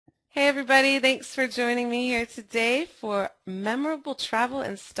Hey everybody, thanks for joining me here today for Memorable Travel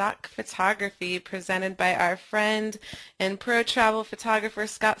and Stock Photography presented by our friend and pro travel photographer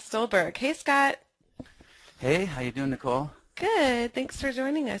Scott Stulberg. Hey Scott. Hey, how you doing, Nicole? Good, thanks for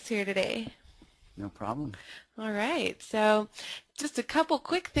joining us here today. No problem. All right, so just a couple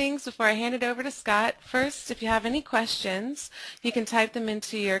quick things before I hand it over to Scott. First, if you have any questions, you can type them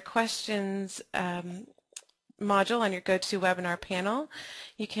into your questions module on your GoToWebinar panel.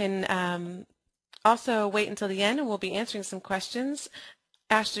 You can also wait until the end and we'll be answering some questions.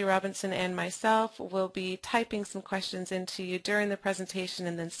 Ashley Robinson and myself will be typing some questions into you during the presentation,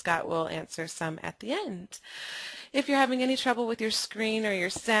 and then Scott will answer some at the end. If you're having any trouble with your screen or your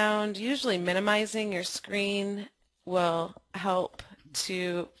sound, usually minimizing your screen will help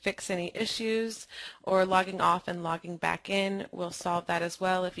to fix any issues, or logging off and logging back in will solve that as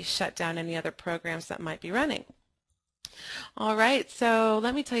well if you shut down any other programs that might be running. All right, so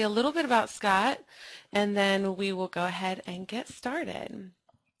let me tell you a little bit about Scott, and then we will go ahead and get started.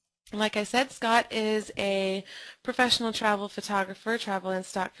 Like I said, Scott is a professional travel photographer, travel and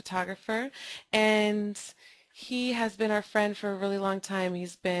stock photographer, and he has been our friend for a really long time.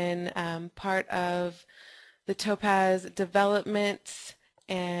 He's been part of the Topaz development,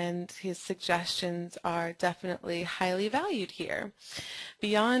 and his suggestions are definitely highly valued here.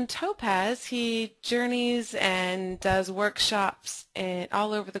 Beyond Topaz, he journeys and does workshops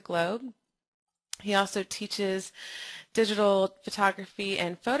all over the globe. He also teaches digital photography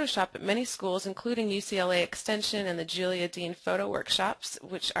and Photoshop at many schools, including UCLA Extension and the Julia Dean Photo Workshops,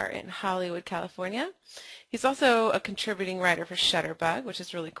 which are in Hollywood, California. He's also a contributing writer for Shutterbug, which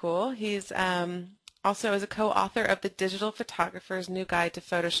is really cool. He's also is a co-author of the Digital Photographer's New Guide to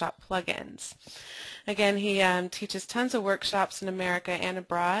Photoshop Plugins. Again, he teaches tons of workshops in America and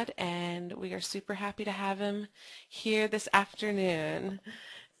abroad, and we are super happy to have him here this afternoon.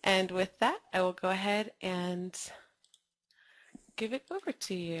 And with that, I will go ahead and give it over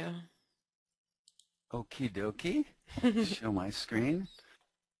to you. Okie dokie. Show my screen.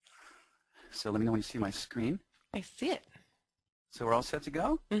 So let me know when you see my screen. I see it. So we're all set to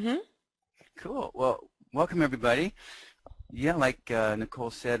go? Mm-hmm. Cool. Well, welcome everybody. Yeah, like Nicole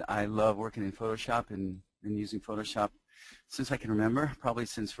said, I love working in Photoshop and using Photoshop since I can remember, probably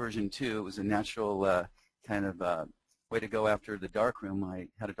since version 2. It was a natural kind of way to go after the darkroom. I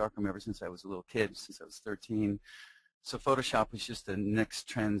had a darkroom ever since I was a little kid, since I was 13. So Photoshop was just the next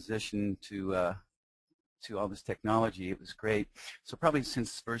transition to all this technology. It was great. So probably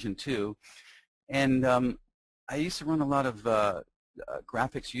since version 2. And I used to run a lot of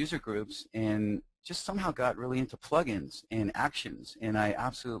graphics user groups and just somehow got really into plugins and actions. And I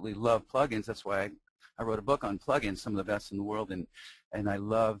absolutely love plugins. That's why I wrote a book on plugins, some of the best in the world. And I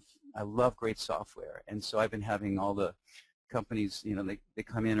love great software. And so I've been having all the companies, you know, they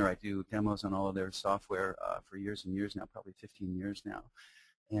come in, or I do demos on all of their software for years and years now, probably 15 years now.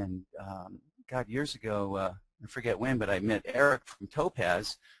 And God, years ago, I forget when, but I met Eric from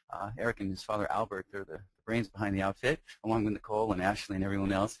Topaz. Eric and his father Albert, they're the brains behind the outfit, along with Nicole and Ashley and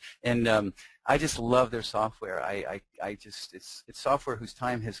everyone else. And I just love their software. It's software whose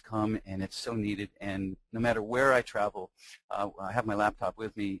time has come, and it's so needed. And no matter where I travel, I have my laptop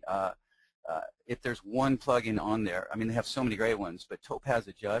with me. If there's one plugin on there, I mean, they have so many great ones, but Topaz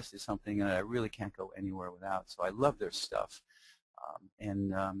Adjust is something that I really can't go anywhere without. So I love their stuff.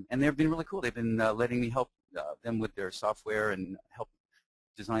 And they've been really cool. They've been letting me help them with their software and help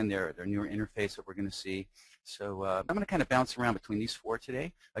design their newer interface that we're going to see. So I'm going to kind of bounce around between these 4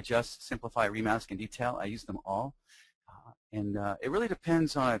 today: Adjust, Simplify, Remask, and Detail. I use them all. And it really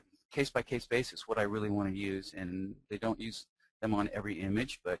depends on a case-by-case basis what I really want to use. And they don't use them on every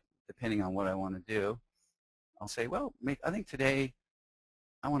image, but depending on what I want to do, I'll say, well, I think today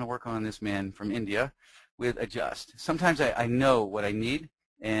I want to work on this man from India with Adjust. Sometimes I know what I need,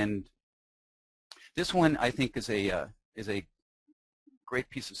 and this one I think is a great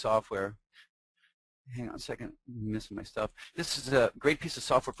piece of software. Hang on a second, I'm missing my stuff. This is a great piece of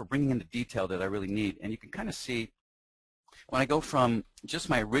software for bringing in the detail that I really need, and you can kind of see when I go from just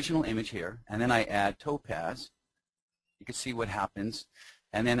my original image here, and then I add Topaz, you can see what happens,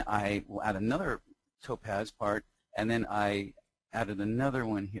 and then I will add another Topaz part, and then I added another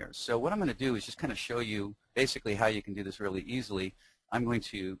one here. So what I'm going to do is just kind of show you basically how you can do this really easily. I'm going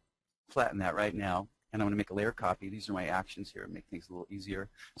to flatten that right now, and I'm going to make a layer copy. These are my actions here, make things a little easier.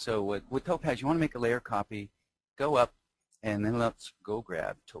 So with Topaz, you want to make a layer copy, go up, and then let's go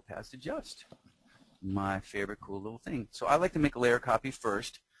grab Topaz Adjust, my favorite cool little thing. So I like to make a layer copy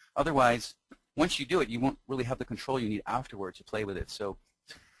first. Otherwise, once you do it, you won't really have the control you need afterwards to play with it. So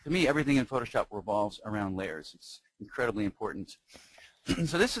to me, everything in Photoshop revolves around layers. It's incredibly important.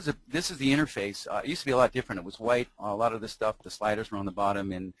 So this is the interface. It used to be a lot different. It was white. A lot of this stuff, the sliders were on the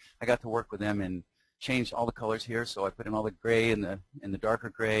bottom, and I got to work with them and change all the colors here. So I put in all the gray and the darker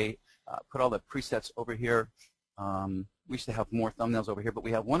gray. Put all the presets over here. We used to have more thumbnails over here, but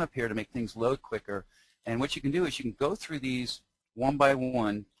we have one up here to make things load quicker. And what you can do is you can go through these one by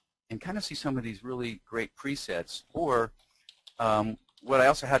one and kind of see some of these really great presets. Or what I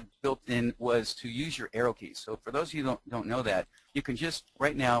also had built in was to use your arrow keys. So for those of you who don't know that, you can just,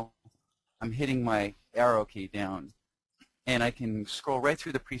 right now, I'm hitting my arrow key down, and I can scroll right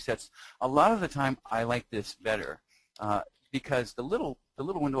through the presets. A lot of the time, I like this better because the little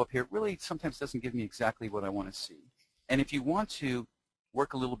window up here really sometimes doesn't give me exactly what I want to see. And if you want to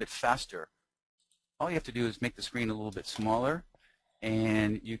work a little bit faster, all you have to do is make the screen a little bit smaller,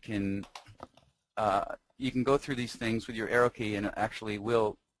 and you can go through these things with your arrow key, and actually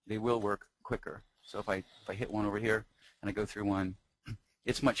they will work quicker. So if I hit one over here and I go through one,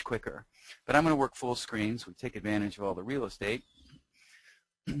 it's much quicker. But I'm going to work full screen, so we take advantage of all the real estate.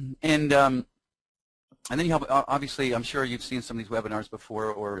 And then you have, obviously, I'm sure you've seen some of these webinars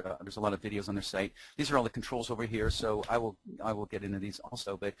before, or there's a lot of videos on their site. These are all the controls over here, so I will get into these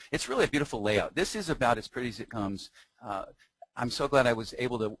also. But it's really a beautiful layout. This is about as pretty as it comes. I'm so glad I was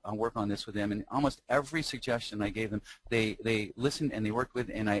able to work on this with them, and almost every suggestion I gave them, they listened and they worked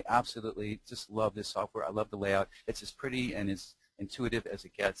with, and I absolutely just love this software. I love the layout. It's as pretty and as intuitive as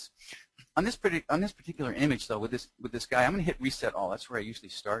it gets. On this particular image, though, with this guy, I'm going to hit Reset All. That's where I usually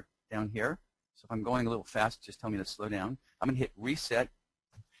start down here. So if I'm going a little fast, just tell me to slow down. I'm going to hit Reset,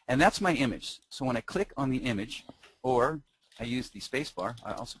 and that's my image. So when I click on the image, or I use the spacebar,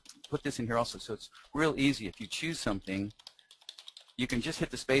 I also put this in here also, so it's real easy. If you choose something, you can just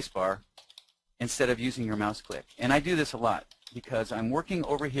hit the spacebar instead of using your mouse click. And I do this a lot because I'm working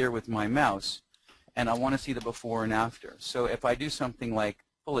over here with my mouse, and I want to see the before and after. So if I do something like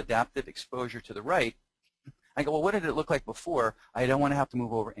full adaptive exposure to the right, I go, well, what did it look like before? I don't want to have to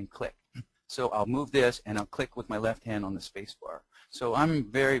move over and click. So I'll move this, and I'll click with my left hand on the spacebar. So I'm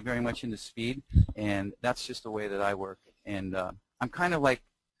very, very much into speed, and that's just the way that I work. And I'm kind of like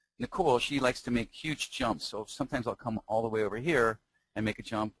Nicole. She likes to make huge jumps. So sometimes I'll come all the way over here and make a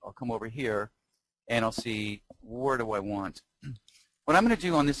jump. I'll come over here, and I'll see, where do I want? What I'm going to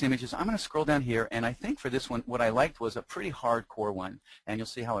do on this image is I'm going to scroll down here, and I think for this one, what I liked was a pretty hardcore one, and you'll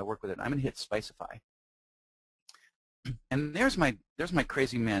see how I work with it. I'm going to hit Spicify. And there's my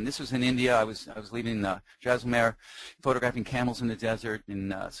crazy man. This was in India. I was leaving Jaisalmer, photographing camels in the desert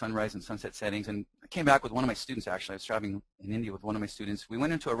in sunrise and sunset settings, and I came back with one of my students. Actually, I was traveling in India with one of my students. We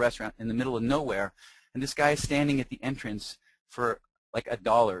went into a restaurant in the middle of nowhere, and this guy is standing at the entrance for like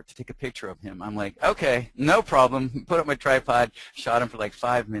 $1 to take a picture of him. I'm like, okay, no problem. Put up my tripod, shot him for like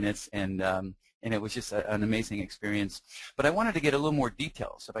 5 minutes, and it was just an amazing experience. But I wanted to get a little more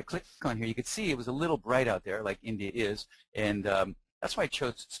detail. So if I click on here, you could see it was a little bright out there, like India is, and that's why I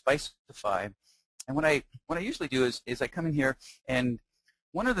chose Spicify. And what I usually do is I come in here, and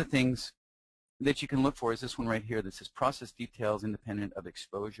one of the things that you can look for is this one right here that says Process Details Independent of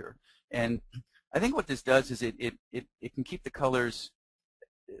Exposure. And I think what this does is it can keep the colors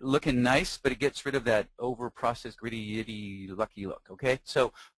looking nice, but it gets rid of that over-processed, gritty, yitty, lucky look, okay?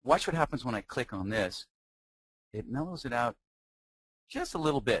 So watch what happens when I click on this. It mellows it out just a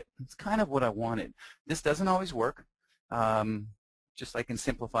little bit. It's kind of what I wanted. This doesn't always work. Just like in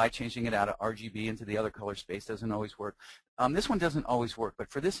Simplify, changing it out of RGB into the other color space doesn't always work. This one doesn't always work, but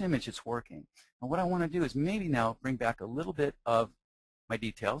for this image, it's working. And what I want to do is maybe now bring back a little bit of my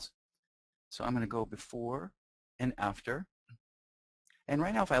details. So I'm going to go before and after. And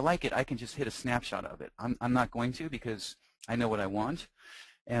right now, if I like it, I can just hit a snapshot of it. I'm not going to because I know what I want.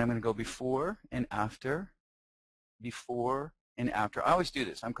 And I'm going to go before and after, before and after. I always do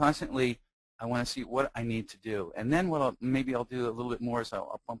this. I'm constantly, I want to see what I need to do. And then what maybe I'll do a little bit more is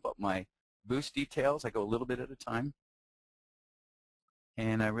I'll bump up my boost details. I go a little bit at a time.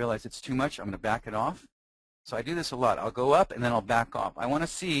 And I realize it's too much. I'm going to back it off. So I do this a lot. I'll go up and then I'll back off. I want to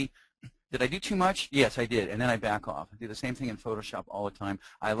see, did I do too much? Yes, I did. And then I back off. I do the same thing in Photoshop all the time.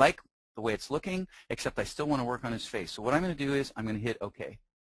 I like the way it's looking, except I still want to work on his face. So what I'm going to do is I'm going to hit OK.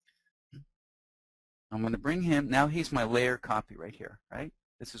 I'm going to bring him. Now he's my layer copy right here, right?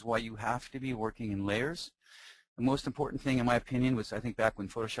 This is why you have to be working in layers. The most important thing, in my opinion, was I think back when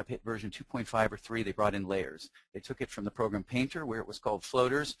Photoshop hit version 2.5 or 3, they brought in layers. They took it from the program Painter, where it was called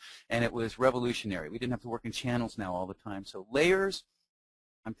floaters, and it was revolutionary. We didn't have to work in channels now all the time. So layers,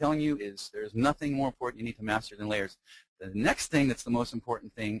 I'm telling you, there's nothing more important you need to master than layers. The next thing that's the most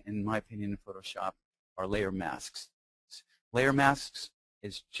important thing, in my opinion, in Photoshop are layer masks. Layer masks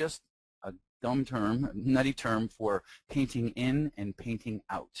is just a dumb term, nutty term for painting in and painting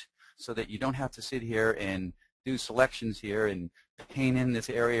out, so that you don't have to sit here and do selections here and paint in this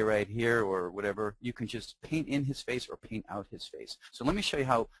area right here or whatever. You can just paint in his face or paint out his face. So let me show you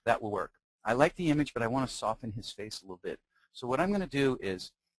how that will work. I like the image, but I want to soften his face a little bit. So what I'm going to do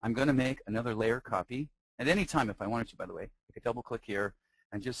is I'm going to make another layer copy. At any time, if I wanted to, by the way, I could double click here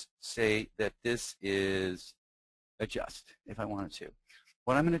and just say that this is adjust if I wanted to.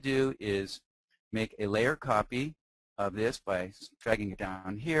 What I'm going to do is make a layer copy of this by dragging it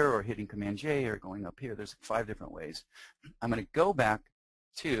down here or hitting Command J or going up here. There's 5 different ways. I'm going to go back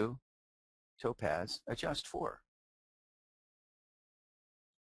to Topaz, adjust 4.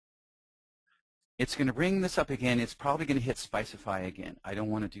 It's going to bring this up again. It's probably going to hit specify again. I don't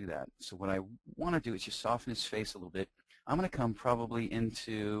want to do that. So what I want to do is just soften his face a little bit. I'm going to come probably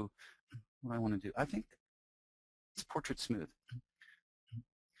into what I want to do. I think it's portrait smooth.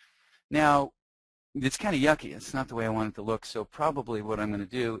 Now, it's kind of yucky. It's not the way I want it to look. So probably what I'm going to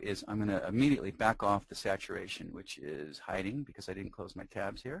do is I'm going to immediately back off the saturation, which is hiding because I didn't close my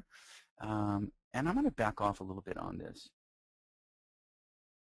tabs here. And I'm going to back off a little bit on this.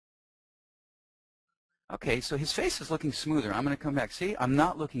 Okay, so his face is looking smoother. I'm going to come back. See, I'm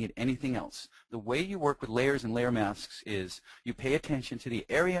not looking at anything else. The way you work with layers and layer masks is you pay attention to the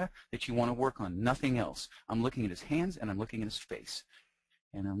area that you want to work on, nothing else. I'm looking at his hands and I'm looking at his face.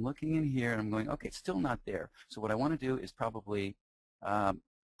 And I'm looking in here and I'm going, okay, it's still not there. So what I want to do is probably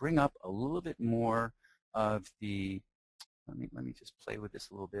bring up a little bit more of the, let me just play with this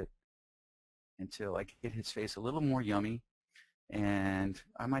a little bit until I get his face a little more yummy. And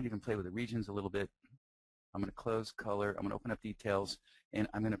I might even play with the regions a little bit. I'm going to close color. I'm going to open up details, and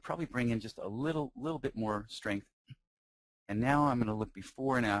I'm going to probably bring in just a little bit more strength. And now I'm going to look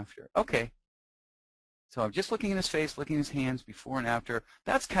before and after. Okay. So I'm just looking at his face, looking at his hands before and after.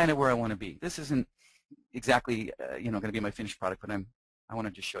 That's kind of where I want to be. This isn't exactly going to be my finished product, but I want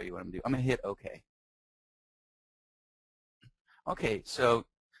to just show you what I'm going to do. I'm going to hit OK. Okay. So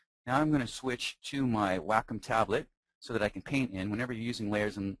now I'm going to switch to my Wacom tablet, so that I can paint in. Whenever you're using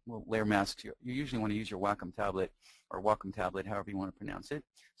layers and layer masks, you usually want to use your Wacom tablet, or Wacom tablet, however you want to pronounce it.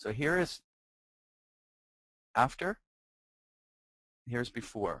 So here is after, here's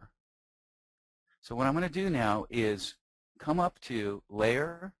before. So what I'm going to do now is come up to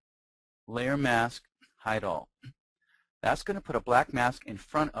Layer, Layer Mask, Hide All. That's going to put a black mask in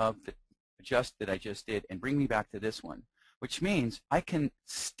front of the adjust that I just did and bring me back to this one, which means I can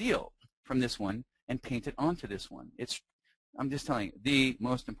steal from this one and paint it onto this one. I'm just telling you, the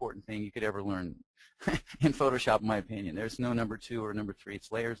most important thing you could ever learn in Photoshop, in my opinion. There's no number 2 or number 3. It's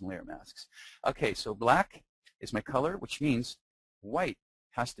layers and layer masks. Okay, so black is my color, which means white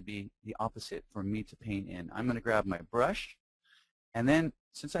has to be the opposite for me to paint in. I'm going to grab my brush, and then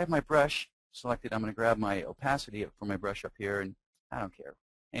since I have my brush selected, I'm going to grab my opacity for my brush up here, and I don't care.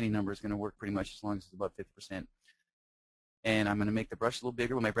 Any number is going to work pretty much as long as it's above 50%. And I'm going to make the brush a little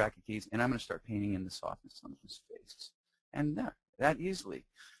bigger with my bracket keys, and I'm going to start painting in the softness on his face. And that easily.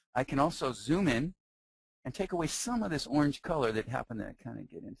 I can also zoom in and take away some of this orange color that happened to kind of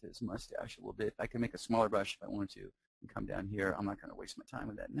get into his mustache a little bit. I can make a smaller brush if I wanted to and come down here. I'm not going to waste my time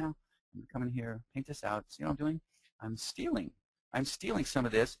with that now. I'm going to come in here, paint this out. See what I'm doing? I'm stealing some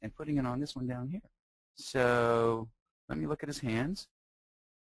of this and putting it on this one down here. So let me look at his hands.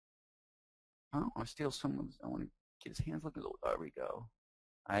 Oh, I steal some of his, I want to get his hands looking. There we go.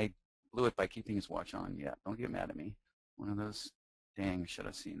 I blew it by keeping his watch on. Yeah, don't get mad at me. One of those, dang, should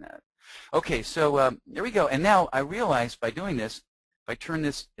have seen that. Okay, so there we go. And now I realize by doing this, if I turn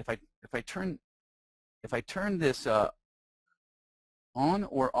this, if I turn this on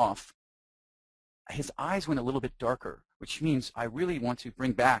or off, his eyes went a little bit darker, which means I really want to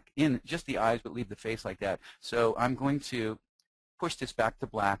bring back in just the eyes but leave the face like that. So I'm going to push this back to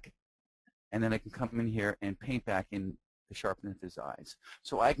black, and then I can come in here and paint back in the sharpness of his eyes.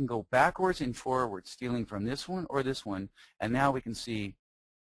 So I can go backwards and forwards, stealing from this one or this one, and now we can see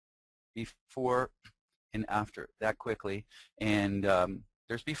before and after that quickly. And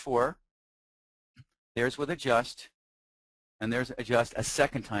there's before, there's with adjust, and there's adjust a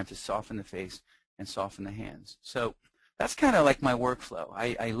second time to soften the face and soften the hands. So that's kind of like my workflow.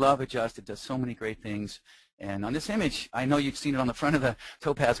 I love adjust. It does so many great things. And on this image, I know you've seen it on the front of the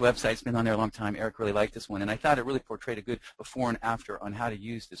Topaz website. It's been on there a long time. Eric really liked this one, and I thought it really portrayed a good before and after on how to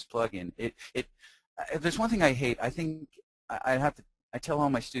use this plugin. If there's one thing I hate, I think I tell all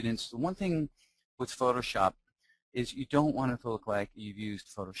my students, the one thing with Photoshop is you don't want it to look like you've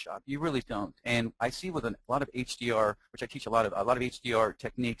used Photoshop. You really don't. And I see with a lot of HDR, which I teach a lot of HDR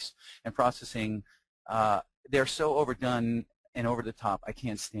techniques and processing, they're so overdone and over the top. I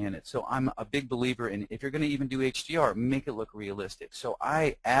can't stand it. So I'm a big believer in, if you're going to even do HDR, make it look realistic. So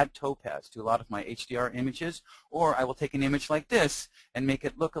I add Topaz to a lot of my HDR images, or I will take an image like this and make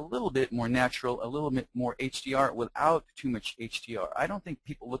it look a little bit more natural, a little bit more HDR without too much HDR. I don't think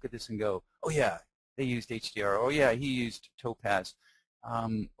people look at this and go, oh yeah, they used HDR, oh yeah, he used Topaz. A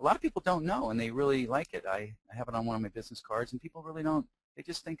lot of people don't know, and they really like it. I have it on one of my business cards, and people really don't. They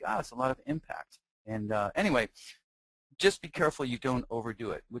just think, ah, it's a lot of impact. And anyway, just be careful you don't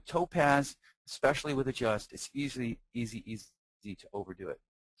overdo it. With Topaz, especially with Adjust, it's easy to overdo it.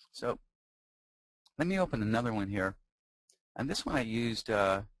 So let me open another one here. And this one I used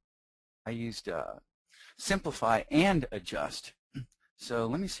Simplify and Adjust. So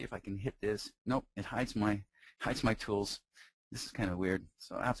let me see if I can hit this. Nope, it hides my tools. This is kind of weird.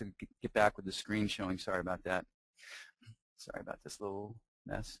 So I have to get back with the screen showing. Sorry about that. Sorry about this little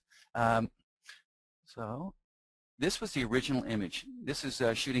mess. So this was the original image. This is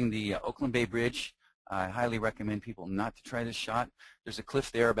shooting the Oakland Bay Bridge. I highly recommend people not to try this shot. There's a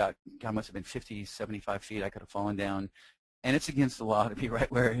cliff there about, God, must have been 50, 75 feet. I could have fallen down. And it's against the law to be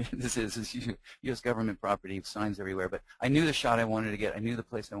right where this is. It's U.S. government property, signs everywhere. But I knew the shot I wanted to get. I knew the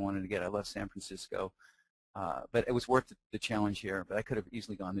place I wanted to get. I love San Francisco. But it was worth the challenge here. But I could have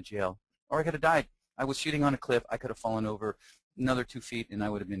easily gone to jail. Or I could have died. I was shooting on a cliff. I could have fallen over another 2 feet, and I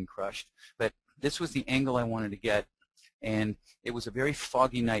would have been crushed. But this was the angle I wanted to get. And it was a very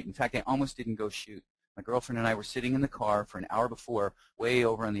foggy night. In fact, I almost didn't go shoot. My girlfriend and I were sitting in the car for an hour before, way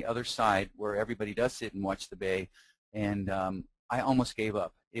over on the other side where everybody does sit and watch the bay. And I almost gave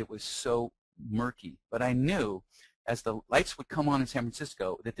up. It was so murky. But I knew as the lights would come on in San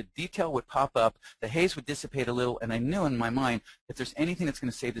Francisco that the detail would pop up, the haze would dissipate a little, and I knew in my mind if there's anything that's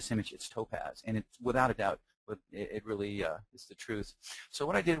going to save this image, it's Topaz. And it's without a doubt, but it really is the truth. So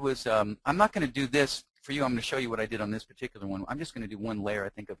what I did was, I'm not going to do this for you. I'm going to show you what I did on this particular one. I'm just going to do one layer, I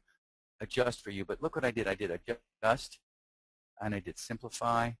think, of Adjust for you. But look what I did. I did Adjust, and I did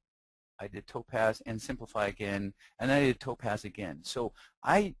Simplify. I did Topaz and Simplify again, and then I did Topaz again. So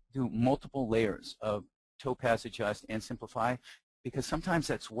I do multiple layers of Topaz, Adjust, and Simplify because sometimes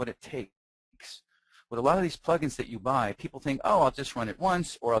that's what it takes. With a lot of these plugins that you buy, people think, oh, I'll just run it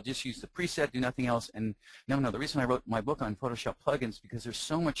once, or I'll just use the preset, do nothing else. And no, the reason I wrote my book on Photoshop plugins because there's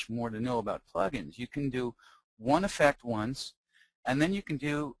so much more to know about plugins. You can do one effect once, and then you can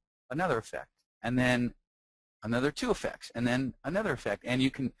do another effect, and then another 2 effects, and then another effect, and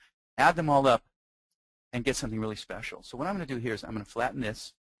you can add them all up and get something really special. So what I'm going to do here is I'm going to flatten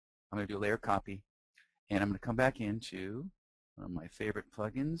this. I'm going to do a layer copy, and I'm going to come back into one of my favorite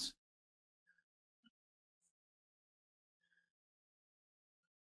plugins.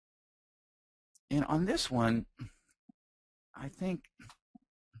 And on this one, I think,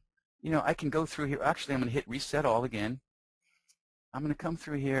 I can go through here. Actually, I'm going to hit Reset All again. I'm going to come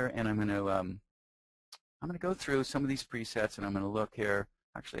through here, and I'm going to go through some of these presets, and I'm going to look here.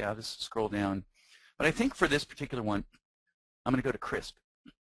 Actually, I'll just scroll down. But I think for this particular one, I'm going to go to Crisp.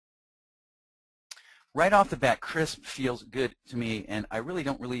 Right off the bat, Crisp feels good to me, and I really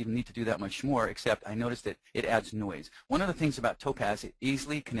don't even need to do that much more, except I noticed that it adds noise. One of the things about Topaz, it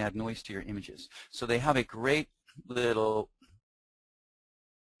easily can add noise to your images. So they have a great little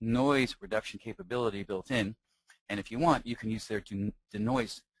noise reduction capability built in, and if you want, you can use their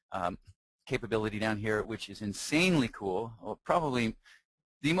denoise capability down here, which is insanely cool. Well, probably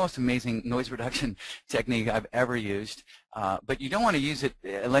the most amazing noise reduction technique I've ever used. But you don't want to use it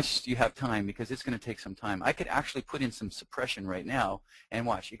unless you have time because it's going to take some time. I could actually put in some suppression right now and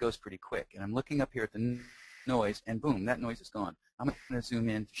watch. It goes pretty quick. And I'm looking up here at the noise, and boom, that noise is gone. I'm going to zoom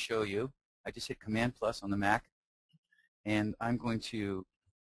in to show you. I just hit Command plus on the Mac, and I'm going to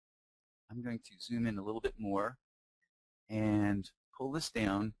zoom in a little bit more and pull this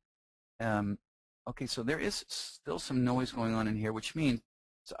down. Okay, so there is still some noise going on in here, which means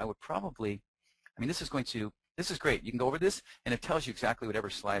I would probably, this is great. You can go over this, and it tells you exactly whatever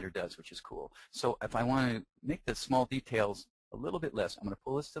slider does, which is cool. So if I want to make the small details a little bit less, I'm going to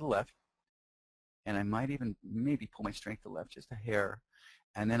pull this to the left, and I might even maybe pull my strength to the left just a hair,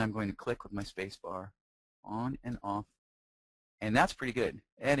 and then I'm going to click with my space bar on and off, and that's pretty good.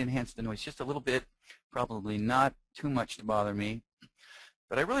 And enhance the noise just a little bit, probably not too much to bother me,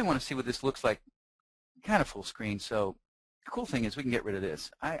 but I really want to see what this looks like kind of full screen. So the cool thing is we can get rid of this.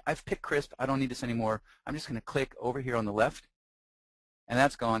 I've picked Crisp. I don't need this anymore. I'm just going to click over here on the left, and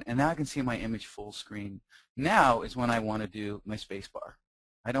that's gone. And now I can see my image full screen. Now is when I want to do my space bar.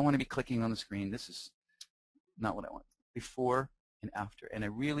 I don't want to be clicking on the screen. This is not what I want. Before and after. And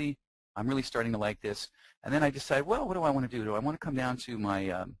I'm really starting to like this. And then I decide, well, what do I want to do? Do I want to come down to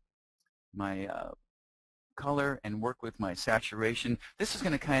my color and work with my saturation. This is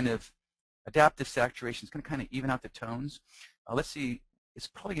going to kind of, adaptive saturation is going to kind of even out the tones. Let's see, it's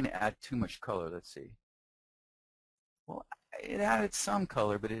probably going to add too much color. Let's see. Well, it added some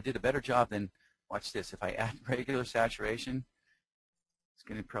color, but it did a better job than, watch this, if I add regular saturation, it's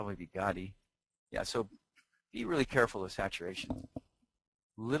going to probably be gaudy. Yeah, so be really careful with saturation.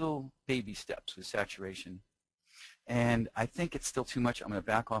 Little baby steps with saturation. And I think it's still too much. I'm going to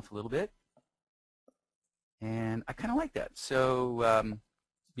back off a little bit. And I kind of like that. So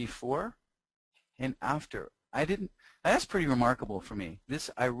before and after. That's pretty remarkable for me. This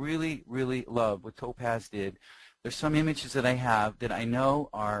I really, really love what Topaz did. There's some images that I have that I know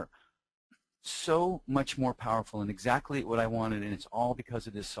are so much more powerful and exactly what I wanted, and it's all because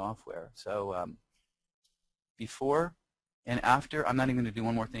of this software. So before and after, I'm not even going to do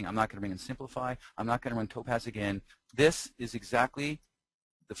one more thing. I'm not going to bring in Simplify. I'm not going to run Topaz again. This is exactly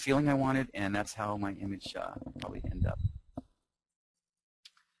the feeling I wanted, and that's how my image probably end up.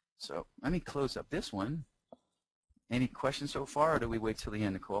 So let me close up this one. Any questions so far, or do we wait till the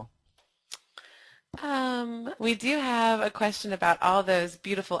end, Nicole? We do have a question about all those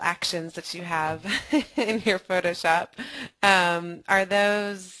beautiful actions that you have in your Photoshop. Are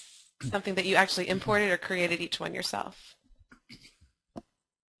those something that you actually imported or created each one yourself?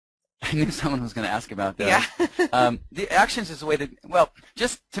 I knew someone was going to ask about that. Yeah. The actions is a way to, well,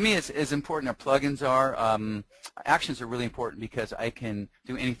 just to me, it's as important as plugins are. Actions are really important because I can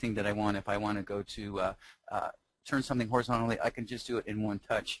do anything that I want. If I want to go to turn something horizontally, I can just do it in one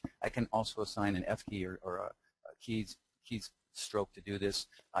touch. I can also assign an F key or a keys stroke to do this.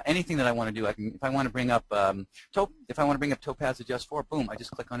 Anything that I want to do, I can. If I want to bring up Topaz Adjust For, boom, I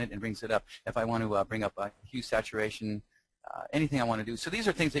just click on it and brings it up. If I want to bring up hue saturation, anything I want to do. So these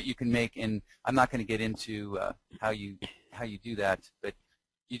are things that you can make, and I'm not going to get into how you do that, but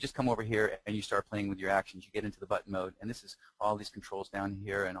you just come over here and you start playing with your actions. You get into the button mode, and this is all these controls down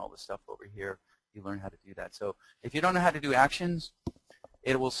here and all the stuff over here. You learn how to do that. So if you don't know how to do actions,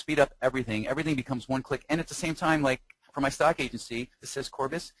 it will speed up everything. Everything becomes one click, and at the same time, like for my stock agency, this says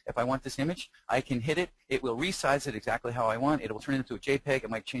Corbis. If I want this image, I can hit it. It will resize it exactly how I want. It will turn it into a JPEG. It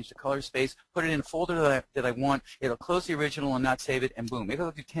might change the color space, put it in a folder that I want. It'll close the original and not save it, and boom. Maybe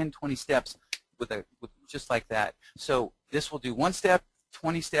I'll do 10, 20 steps with just like that. So this will do one step,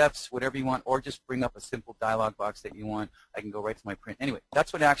 20 steps, whatever you want, or just bring up a simple dialog box that you want. I can go right to my print. Anyway,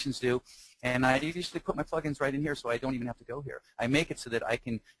 that's what actions do. And I usually put my plugins right in here so I don't even have to go here. I make it so that I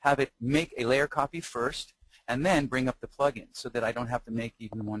can have it make a layer copy first and then bring up the plugin so that I don't have to make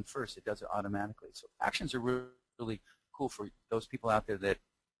even one first. It does it automatically. So actions are really cool for those people out there that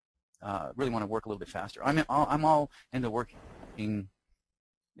really want to work a little bit faster. I'm all into working.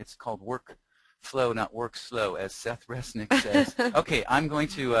 It's called work flow, not work slow, as Seth Resnick says. Okay, I'm going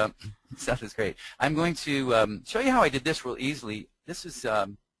to, Seth is great. I'm going to show you how I did this real easily. This is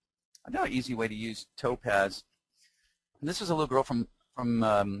another easy way to use Topaz. And this was a little girl from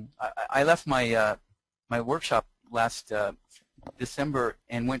I left my my workshop last December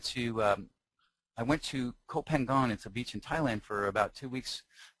and went to I went to Koh Phangan. It's a beach in Thailand for about 2 weeks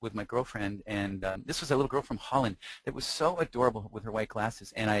with my girlfriend, and this was a little girl from Holland that was so adorable with her white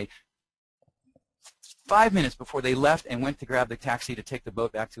glasses. And 5 minutes before they left and went to grab the taxi to take the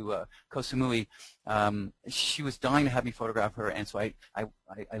boat back to Koh Samui, she was dying to have me photograph her, and so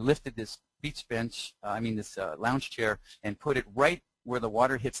I lifted this beach bench, this lounge chair, and put it right where the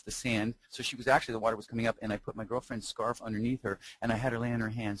water hits the sand. So she was actually, the water was coming up, and I put my girlfriend's scarf underneath her, and I had her lay on her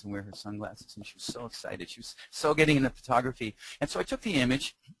hands and wear her sunglasses, and she was so excited. She was so getting into photography. And so I took the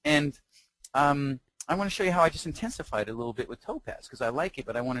image, and I want to show you how I just intensified it a little bit with Topaz, because I like it,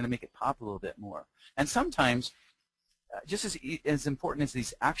 but I wanted to make it pop a little bit more. And sometimes, just as important as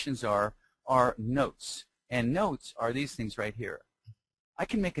these actions are notes. And notes are these things right here. I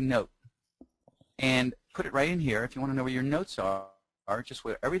can make a note and put it right in here. If you want to know where your notes are just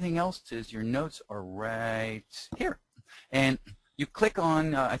where everything else is, your notes are right here. And you click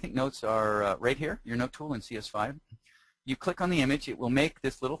on, I think notes are right here, your note tool in CS5. You click on the image, it will make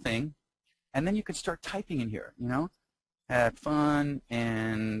this little thing, and then you can start typing in here, have fun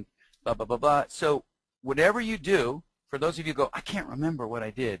and blah, blah, blah, blah. So whatever you do, for those of you who go, I can't remember what I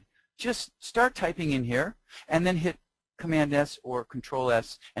did, just start typing in here and then hit Command S or Control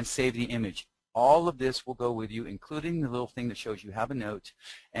S and save the image. All of this will go with you, including the little thing that shows you have a note,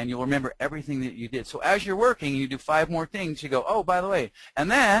 and you'll remember everything that you did. So as you're working, you do 5 more things, you go, oh, by the way, and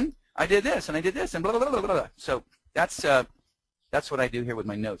then I did this, and I did this, and blah, blah, blah, blah, blah. So that's what I do here with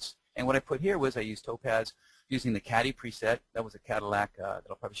my notes. And what I put here was I used Topaz. using the Caddy preset. That was a Cadillac that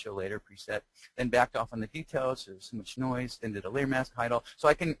I'll probably show later preset. Then backed off on the details. There was so much noise. Then did a layer mask, hide all. So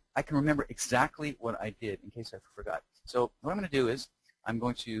I can remember exactly what I did in case I forgot. So what I'm going to do is I'm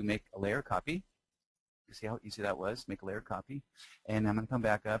going to make a layer copy. You see how easy that was? Make a layer copy. And I'm going to come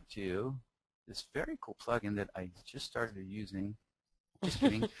back up to this very cool plugin that I just started using. Just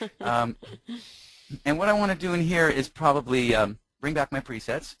kidding. And what I want to do in here is probably bring back my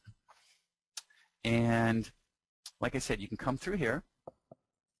presets. And like I said, you can come through here.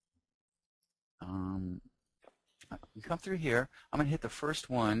 You come through here. I'm going to hit the first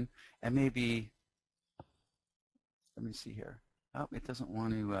one and maybe, let me see here. Oh, it doesn't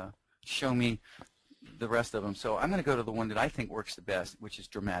want to show me the rest of them. So I'm going to go to the one that I think works the best, which is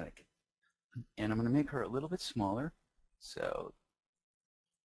dramatic. And I'm going to make her a little bit smaller. So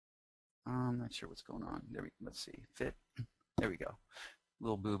I'm not sure what's going on. Let's see. Fit. There we go.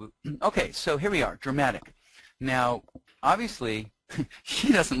 Little boo-boo. Okay, so here we are. Dramatic. Now, obviously,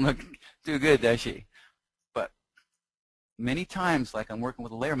 she doesn't look too good, does she? But many times, like I'm working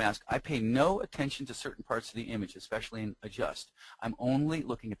with a layer mask, I pay no attention to certain parts of the image, especially in adjust. I'm only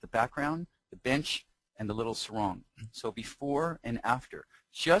looking at the background, the bench, and the little sarong. So before and after,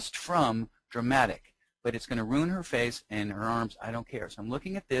 just from dramatic. But it's going to ruin her face and her arms. I don't care. So I'm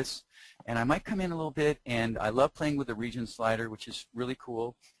looking at this, and I might come in a little bit, and I love playing with the region slider, which is really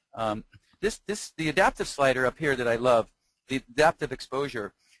cool. The adaptive slider up here that I love, the adaptive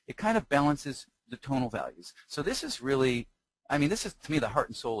exposure, it kind of balances the tonal values. So this is really, I mean, this is to me the heart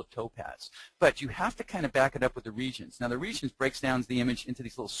and soul of Topaz. But you have to kind of back it up with the regions. Now the regions breaks down the image into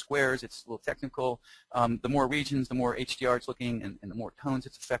these little squares. It's a little technical. The more regions, the more HDR it's looking, and the more tones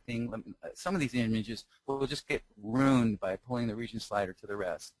it's affecting. Some of these images will just get ruined by pulling the region slider to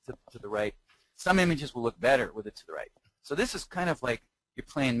the right. Some images will look better with it to the right. So this is kind of like you're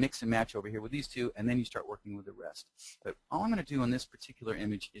playing mix and match over here with these two, and then you start working with the rest. But all I'm going to do on this particular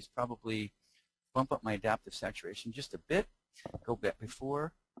image is probably bump up my adaptive saturation just a bit. Go back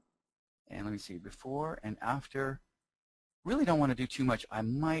before, and let me see, before and after. Really don't want to do too much. I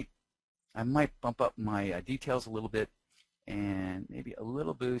might bump up my details a little bit, and maybe a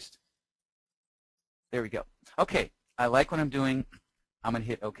little boost. There we go. Okay, I like what I'm doing. I'm going to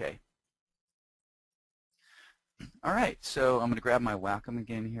hit OK. All right, so I'm going to grab my Wacom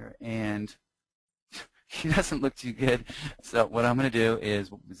again here, and she doesn't look too good. So what I'm going to do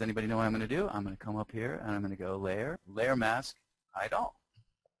is, does anybody know what I'm going to do? I'm going to come up here, and I'm going to go Layer, Layer Mask, Hide All.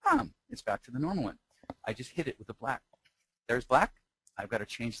 It's back to the normal one. I just hit it with the black. There's black. I've got to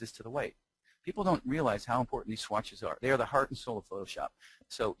change this to the white. People don't realize how important these swatches are. They are the heart and soul of Photoshop.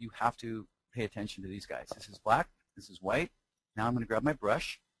 So you have to pay attention to these guys. This is black. This is white. Now I'm going to grab my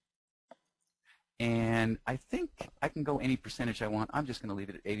brush. And I think I can go any percentage I want. I'm just going to leave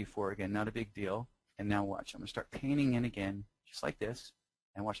it at 84 again. Not a big deal. And now watch. I'm going to start painting in again, just like this.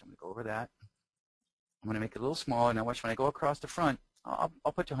 And watch, I'm going to go over that. I'm going to make it a little smaller. Now watch, when I go across the front, I'll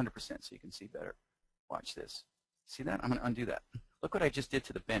put to 100% so you can see better. Watch this. See that? I'm going to undo that. Look what I just did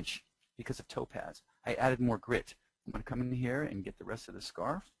to the bench because of Topaz. I added more grit. I'm going to come in here and get the rest of the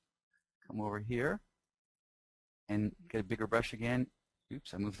scarf. Come over here and get a bigger brush again.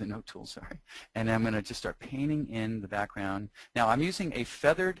 Oops, I moved the note tool, sorry. And I'm going to just start painting in the background. Now I'm using a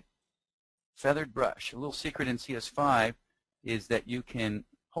feathered brush. A little secret in CS5 is that you can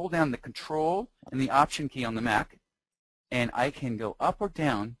hold down the Control and the Option key on the Mac, and I can go up or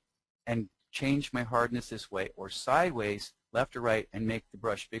down and change my hardness this way, or sideways, left or right, and make the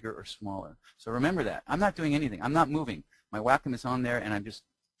brush bigger or smaller. So remember that. I'm not doing anything. I'm not moving. My Wacom is on there, and I'm just.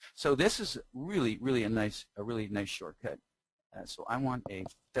 So this is really a really nice shortcut. So I want a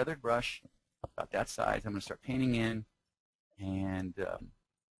feathered brush about that size. I'm going to start painting in, and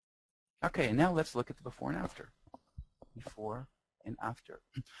okay. And now let's look at the before and after. Before and after.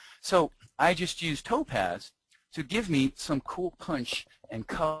 So I just used Topaz to give me some cool punch and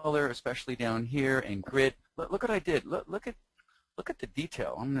color, especially down here, and grit. Look what I did. Look at the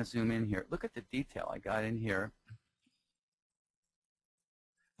detail. I'm going to zoom in here. Look at the detail I got in here.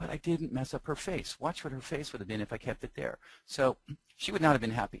 But I didn't mess up her face. Watch what her face would have been if I kept it there. So she would not have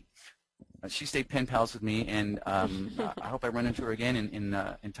been happy. She stayed pen pals with me, and I hope I run into her again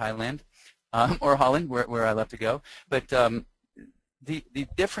in Thailand or Holland, where I love to go. But the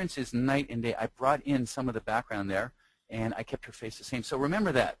difference is night and day. I brought in some of the background there, and I kept her face the same. So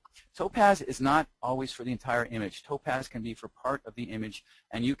remember that. Topaz is not always for the entire image. Topaz can be for part of the image,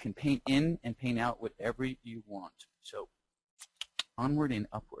 and you can paint in and paint out whatever you want. So onward and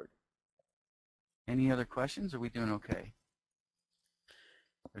upward. Any other questions? Are we doing okay?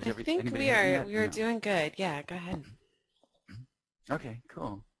 I think we are doing good. Yeah, go ahead. Okay,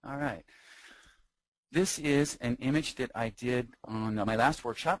 cool. All right. This is an image that I did on my last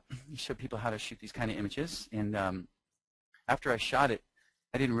workshop. I showed people how to shoot these kind of images, and after I shot it,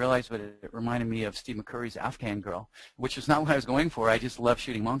 I didn't realize, but it reminded me of Steve McCurry's Afghan Girl, which was not what I was going for. I just love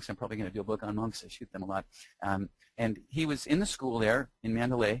shooting monks. I'm probably going to do a book on monks. I shoot them a lot. And he was in the school there in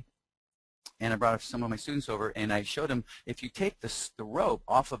Mandalay, and I brought some of my students over, and I showed him if you take the robe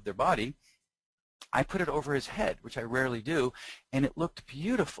off of their body, I put it over his head, which I rarely do, and it looked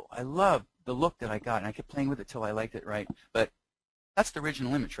beautiful. I loved the look that I got, and I kept playing with it till I liked it right. But that's the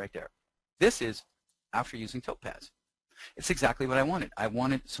original image right there. This is after using Topaz. It's exactly what I wanted. I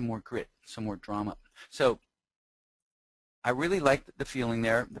wanted some more grit, some more drama. So I really liked the feeling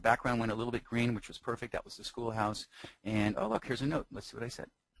there. The background went a little bit green, which was perfect. That was the schoolhouse. And oh, look, here's a note. Let's see what I said.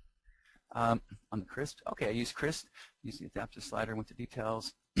 On the crisp. Okay, I used crisp. Used the adaptive slider, went to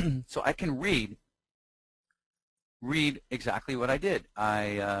details. So I can read exactly what I did.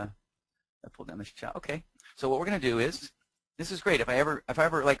 I pulled down the shot. Okay. So what we're going to do is, this is great. If I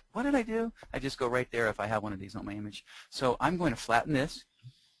ever like, what did I do? I just go right there if I have one of these on my image. So I'm going to flatten this,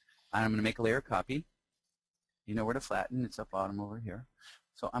 and I'm going to make a layer copy. You know where to flatten. It's up bottom over here.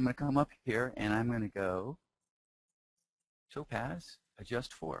 So I'm going to come up here, and I'm going to go Topaz,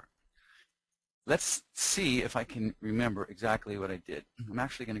 adjust for. Let's see if I can remember exactly what I did. I'm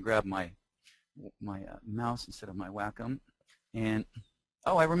actually going to grab my mouse instead of my Wacom. And,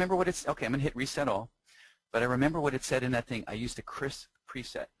 oh, I remember what it's, okay, I'm going to hit reset all. But I remember what it said in that thing. I used a crisp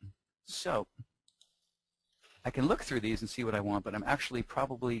preset. So I can look through these and see what I want, but I'm actually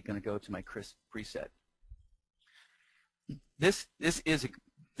probably going to go to my crisp preset. This is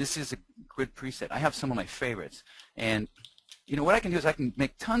a good preset. I have some of my favorites. And you know what I can do is I can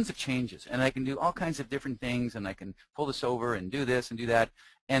make tons of changes, and I can do all kinds of different things, and I can pull this over and do this and do that,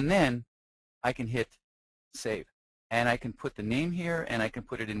 and then I can hit save. And I can put the name here, and I can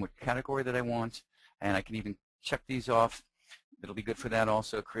put it in what category that I want. And I can even check these off. It'll be good for that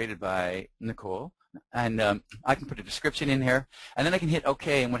also, created by Nicole. And I can put a description in here. And then I can hit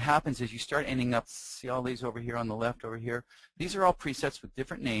OK. And what happens is you start ending up, see all these over here on the left over here? These are all presets with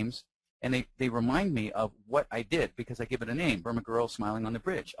different names. And they remind me of what I did because I give it a name, Burma Girl Smiling on the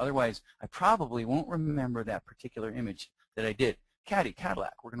Bridge. Otherwise, I probably won't remember that particular image that I did.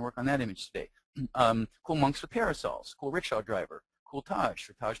 Cadillac. We're going to work on that image today. Cool monks with parasols. Cool rickshaw driver. Cool Taj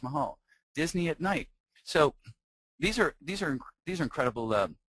for Taj Mahal. Disney at night. So these are incredible.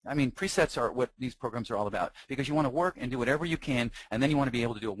 I mean, presets are what these programs are all about because you want to work and do whatever you can, and then you want to be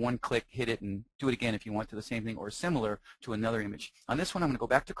able to do a one-click, hit it, and do it again if you want to the same thing or similar to another image. On this one, I'm going to go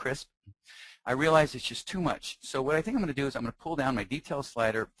back to crisp. I realize it's just too much. So what I think I'm going to do is I'm going to pull down my detail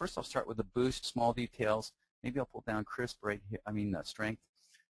slider. First, I'll start with the boost, small details. Maybe I'll pull down crisp right here. I mean strength.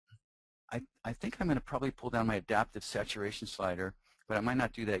 I think I'm going to probably pull down my adaptive saturation slider. But I might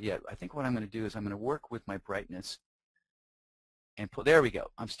not do that yet. I think what I'm going to do is I'm going to work with my brightness and there we go.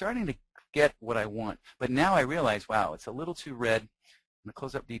 I'm starting to get what I want. But now I realize, wow, it's a little too red. I'm going to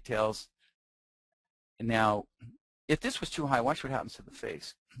close up details. And now, if this was too high, watch what happens to the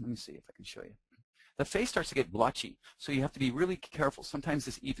face. Let me see if I can show you. The face starts to get blotchy. So you have to be really careful. Sometimes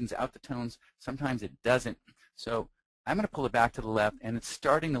this evens out the tones. Sometimes it doesn't. So I'm going to pull it back to the left, and it's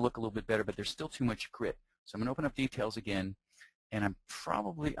starting to look a little bit better, but there's still too much grit. So I'm going to open up details again. And I'm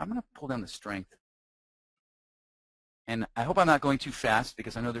going to pull down the strength. And I hope I'm not going too fast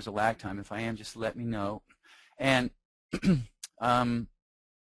because I know there's a lag time. If I am, just let me know. And I'm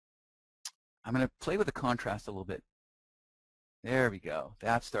going to play with the contrast a little bit. There we go.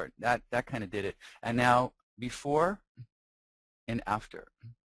 That kind of did it. And now before and after.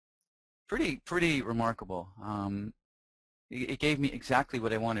 Pretty remarkable. It gave me exactly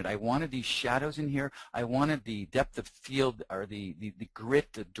what I wanted. I wanted these shadows in here. I wanted the depth of field, or the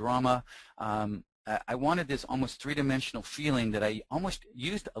grit, the drama. I wanted this almost three-dimensional feeling that I almost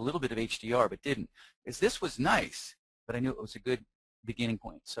used a little bit of HDR but didn't. Because this was nice, but I knew it was a good beginning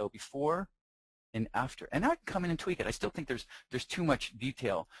point. So before and after. And now I can come in and tweak it. I still think there's too much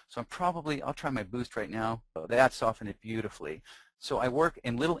detail. So I'll try my boost right now. Oh, that softened it beautifully. So I work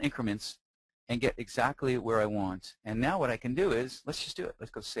in little increments and get exactly where I want. And now what I can do is, let's just do it.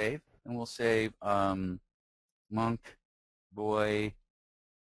 Let's go save, and we'll save Monk Boy.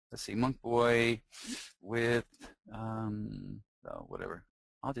 Let's see, Monk Boy with whatever.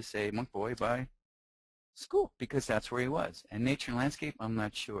 I'll just say Monk Boy by school because that's where he was. And nature and landscape, I'm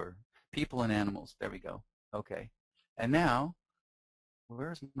not sure. People and animals. There we go. Okay. And now,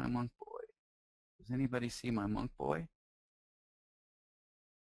 where's my Monk Boy? Does anybody see my Monk Boy?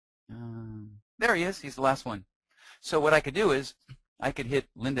 There he is. He's the last one. So what I could do is I could hit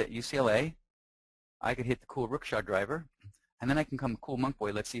Linda at UCLA. I could hit the cool rickshaw driver. And then I can come cool Monk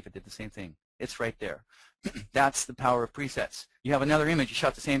Boy. Let's see if it did the same thing. It's right there. That's the power of presets. You have another image you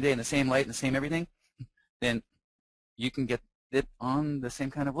shot the same day in the same light and the same everything, then you can get it on the same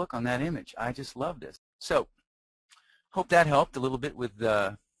kind of look on that image. I just love this. So hope that helped a little bit with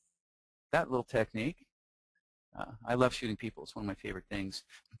that little technique. I love shooting people. It's one of my favorite things.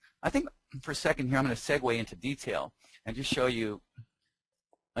 I think for a second here I'm going to segue into detail and just show you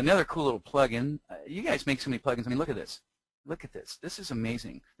another cool little plugin. You guys make so many plugins. I mean, look at this. Look at this. This is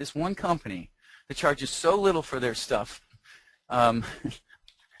amazing. This one company that charges so little for their stuff. I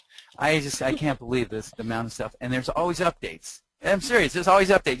can't believe this, the amount of stuff. And there's always updates. I'm serious. There's always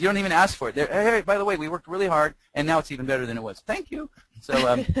updates. You don't even ask for it. Hey, by the way, we worked really hard, and now it's even better than it was. Thank you.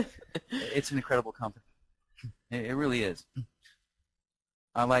 So it's an incredible company. It really is.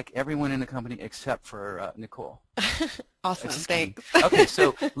 I like everyone in the company except for Nicole. Awesome. Thanks. Okay,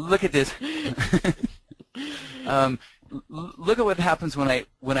 so look at this. Look at what happens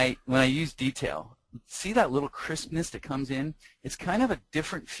when I use detail. See that little crispness that comes in? It's kind of a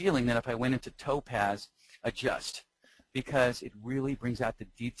different feeling than if I went into Topaz Adjust, because it really brings out the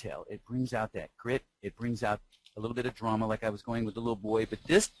detail. It brings out that grit. It brings out a little bit of drama, like I was going with the little boy. But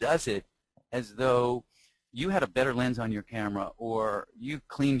this does it as though you had a better lens on your camera, or you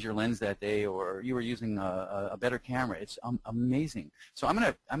cleaned your lens that day, or you were using a better camera. It's amazing. So I'm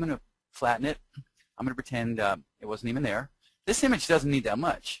gonna flatten it. I'm gonna pretend it wasn't even there. This image doesn't need that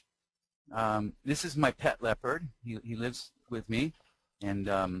much. This is my pet leopard. He lives with me, and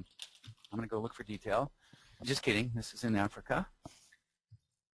I'm gonna go look for detail. Just kidding. This is in Africa,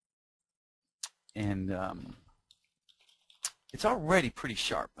 and it's already pretty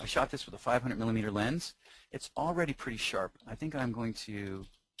sharp. I shot this with a 500mm lens. It's already pretty sharp. I think I'm going to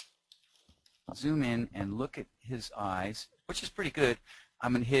zoom in and look at his eyes, which is pretty good.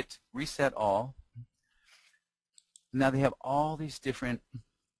 I'm going to hit Reset All. Now they have all these different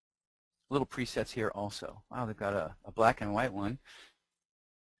little presets here also. Wow, they've got a black and white one.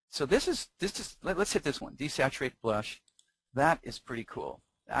 So this is let's hit this one, Desaturate Blush. That is pretty cool.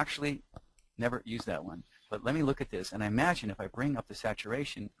 Actually, never used that one. But let me look at this, and I imagine if I bring up the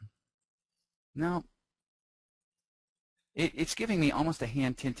saturation, no, it's giving me almost a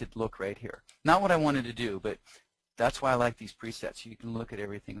hand-tinted look right here. Not what I wanted to do, but that's why I like these presets. You can look at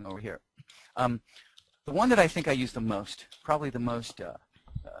everything over here. The one that I think I use the most, probably the most,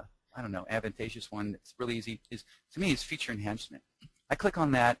 I don't know, advantageous one that's really easy, is, to me, is feature enhancement. I click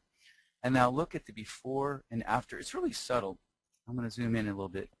on that, and now look at the before and after. It's really subtle. I'm going to zoom in a little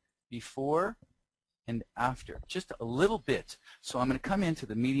bit. Before and after, just a little bit. So I'm going to come into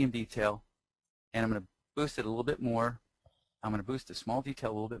the medium detail, and I'm going to boost it a little bit more. I'm going to boost the small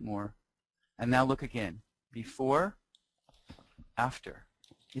detail a little bit more. And now look again. Before, after.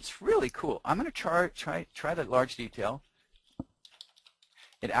 It's really cool. I'm going to try the large detail.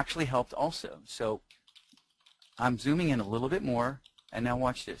 It actually helped also. So I'm zooming in a little bit more. And now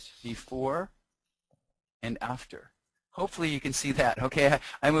watch this. Before and after. Hopefully you can see that. Okay,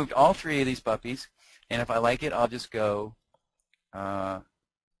 I moved all three of these puppies. And if I like it, I'll just go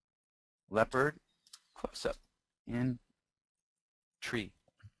leopard, close up, in tree.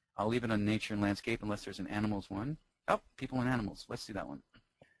 I'll leave it on nature and landscape unless there's an animals one. Oh, people and animals. Let's do that one.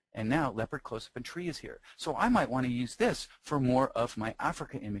 And now leopard, close up, and tree is here. So I might want to use this for more of my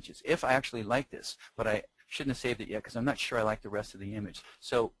Africa images if I actually like this. But I shouldn't have saved it yet because I'm not sure I like the rest of the image.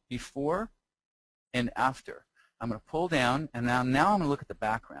 So before and after. I'm going to pull down, and now I'm going to look at the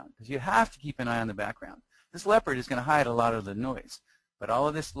background, because you have to keep an eye on the background. This leopard is going to hide a lot of the noise, but all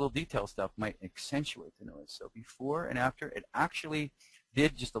of this little detail stuff might accentuate the noise. So before and after, it actually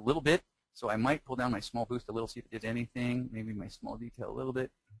did just a little bit, so I might pull down my small boost a little, see if it did anything, maybe my small detail a little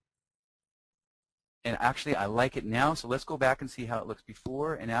bit. And actually, I like it now, so let's go back and see how it looks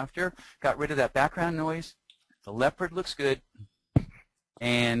before and after. Got rid of that background noise. The leopard looks good,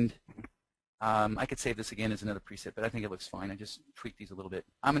 and I could save this again as another preset, but I think it looks fine. I just tweaked these a little bit.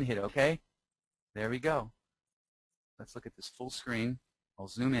 I'm going to hit OK. There we go. Let's look at this full screen. I'll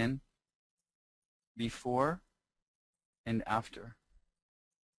zoom in. Before and after.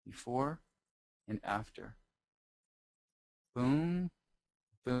 Before and after. Boom,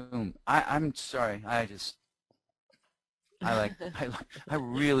 boom. I'm sorry. I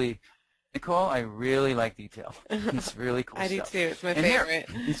really, Nicole, I really like detail. It's really cool I stuff. do too. It's my favorite.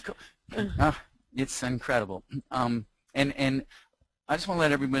 It's cool. It's incredible. And I just want to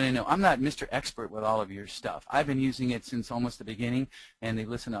let everybody know I'm not Mr. Expert with all of your stuff. I've been using it since almost the beginning, and they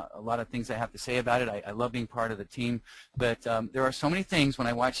listen to a lot of things I have to say about it. I love being part of the team, but there are so many things when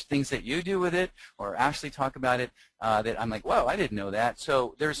I watch things that you do with it or Ashley talk about it that I'm like, whoa, I didn't know that.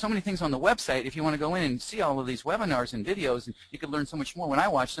 So there are so many things on the website. If you want to go in and see all of these webinars and videos, and you can learn so much more. When I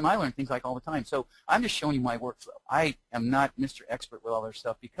watch them, I learn things like all the time. So I'm just showing you my workflow. I am not Mr. Expert with all their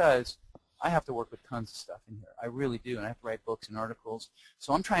stuff because I have to work with tons of stuff in here. I really do, and I have to write books and articles.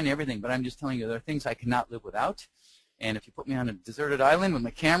 So I'm trying everything, but I'm just telling you there are things I cannot live without. And if you put me on a deserted island with my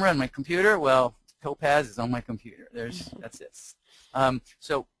camera and my computer, well, Topaz is on my computer. That's it.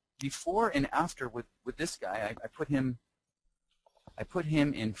 So before and after with this guy, I put him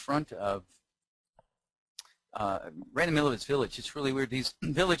in front of right in the middle of his village. It's really weird. These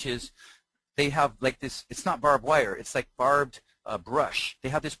villages, they have like this. It's not barbed wire. It's like barbed brush. They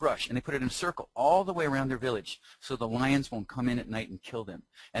have this brush, and they put it in a circle all the way around their village so the lions won't come in at night and kill them.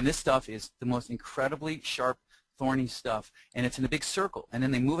 And this stuff is the most incredibly sharp, thorny stuff, and it's in a big circle. And then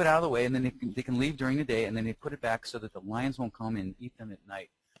they move it out of the way, and then they can leave during the day, and then they put it back so that the lions won't come and eat them at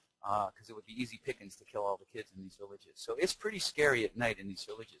night, because it would be easy pickings to kill all the kids in these villages. So it's pretty scary at night in these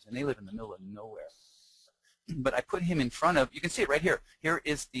villages, and they live in the middle of nowhere. But I put him in front of, you can see it right here. Here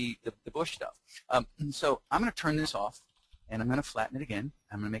is the bush stuff. So I'm going to turn this off, and I'm going to flatten it again.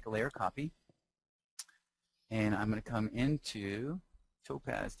 I'm going to make a layer copy, and I'm going to come into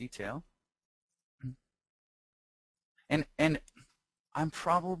Topaz Detail. And I'm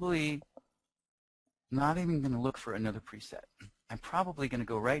probably not even going to look for another preset. I'm probably going to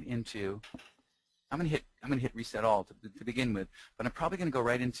go right into, I'm going to hit Reset All to begin with, but I'm probably going to go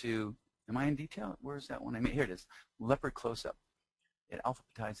right into, am I in detail? Where's that one? Here it is, Leopard Close-Up. It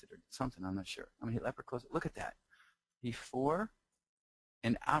alphabetized it or something, I'm not sure. I'm going to hit Leopard Close-Up. Look at that. Before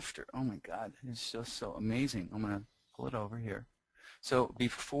and after. Oh my God, it's just so amazing. I'm going to pull it over here. So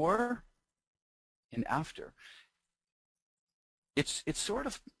before and after. It sort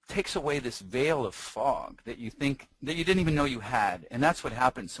of takes away this veil of fog that you think that you didn't even know you had, and that's what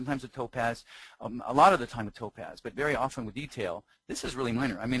happens sometimes with Topaz, a lot of the time with Topaz, but very often with detail. This is really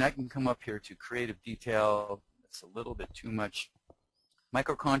minor. I mean, I can come up here to creative detail. It's a little bit too much.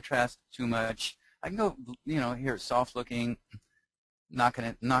 Micro contrast, too much. I can go, here, soft looking. Not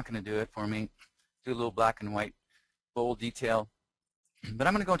gonna do it for me. Do a little black and white, bold detail. But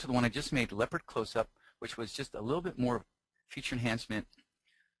I'm gonna go to the one I just made, Leopard Close-Up, which was just a little bit more feature enhancement.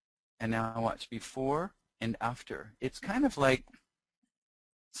 And now watch before and after. It's kind of like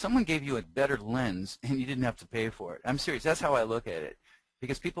someone gave you a better lens and you didn't have to pay for it. I'm serious. That's how I look at it.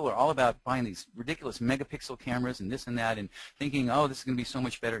 Because people are all about buying these ridiculous megapixel cameras and this and that and thinking, oh, this is going to be so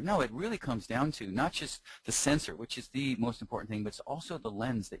much better. No, it really comes down to not just the sensor, which is the most important thing, but it's also the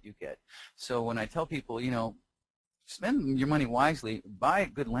lens that you get. So when I tell people, spend your money wisely, buy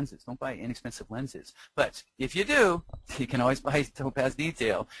good lenses. Don't buy inexpensive lenses. But if you do, you can always buy Topaz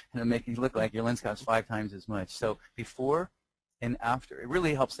Detail, and it'll make you look like your lens costs 5 times as much. So before and after, it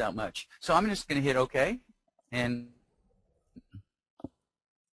really helps that much. So I'm just going to hit OK, and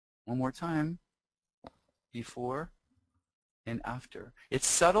one more time, before and after. It's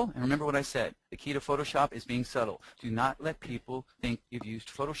subtle, and remember what I said. The key to Photoshop is being subtle. Do not let people think you've used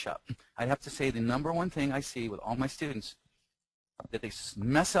Photoshop. I'd have to say the #1 thing I see with all my students that they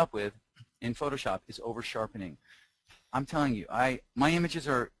mess up with in Photoshop is over-sharpening. I'm telling you, my images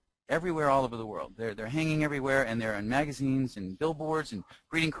are everywhere all over the world. They're hanging everywhere, and they're in magazines and billboards and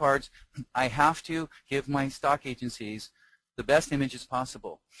greeting cards. I have to give my stock agencies the best images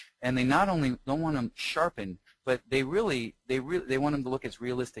possible. And they not only don't want them sharpened, but they want them to look as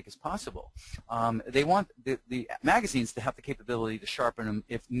realistic as possible. They want the magazines to have the capability to sharpen them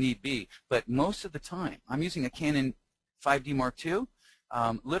if need be, but most of the time, I'm using a Canon 5D Mark II.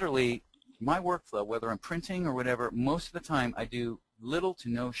 Literally, my workflow, whether I'm printing or whatever, most of the time I do little to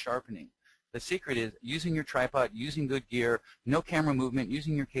no sharpening. The secret is using your tripod, using good gear, no camera movement,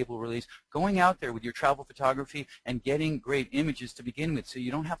 using your cable release, going out there with your travel photography and getting great images to begin with so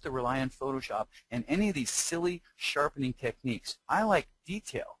you don't have to rely on Photoshop and any of these silly sharpening techniques. I like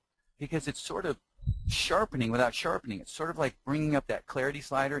detail because it's sort of sharpening without sharpening. It's sort of like bringing up that clarity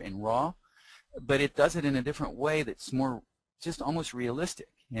slider in RAW, but it does it in a different way that's more just almost realistic.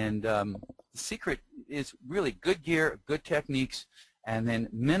 And the secret is really good gear, good techniques, and then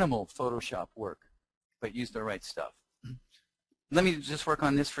minimal Photoshop work, but use the right stuff. Let me just work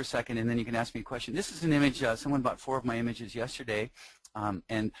on this for a second, and then you can ask me a question. This is an image, someone bought 4 of my images yesterday,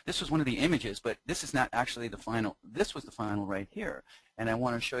 and this was one of the images, but this is not actually the final. This was the final right here, and I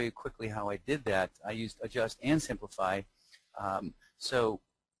want to show you quickly how I did that. I used Adjust and Simplify. So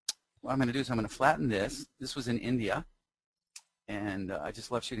what I'm going to do is I'm going to flatten this. This was in India, And I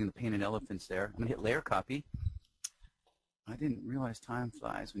just love shooting the painted elephants there. I'm going to hit layer copy. I didn't realize time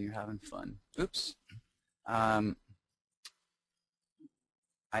flies when you're having fun. Oops. I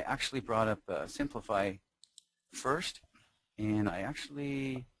actually brought up simplify first, and I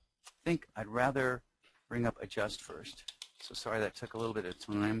actually think I'd rather bring up adjust first. So sorry that took a little bit of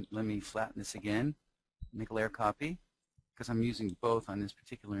time. Let me flatten this again, make a layer copy, because I'm using both on this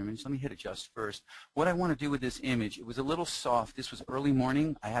particular image. Let me hit adjust first. What I want to do with this image, it was a little soft. This was early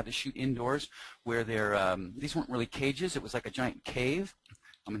morning. I had to shoot indoors where these weren't really cages. It was like a giant cave.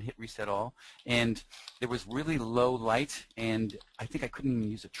 I'm going to hit reset all. And there was really low light, and I think I couldn't even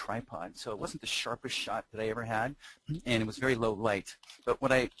use a tripod. So it wasn't the sharpest shot that I ever had, and it was very low light. But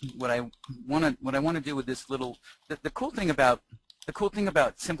what I want to do with this little, the cool thing about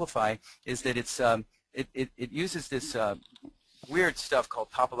Simplify is that it uses this weird stuff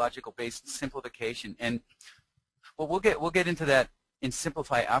called topological based simplification, and well, we'll get into that in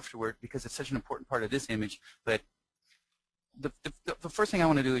Simplify afterward because it's such an important part of this image. But the first thing I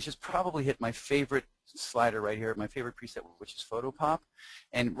want to do is just probably hit my favorite slider right here, my favorite preset, which is Photo Pop,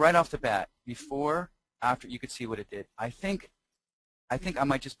 and right off the bat, before, after, you could see what it did. I think I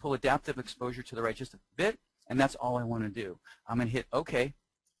might just pull adaptive exposure to the right just a bit, and that's all I want to do. I'm going to hit OK.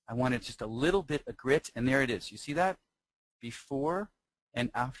 I wanted just a little bit of grit, and there it is. You see that? Before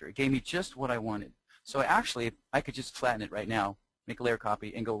and after. It gave me just what I wanted. So actually, I could just flatten it right now, make a layer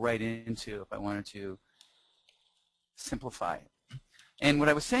copy, and go right into, if I wanted to, Simplify. And what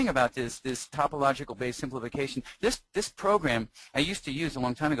I was saying about this topological based simplification, this program I used to use a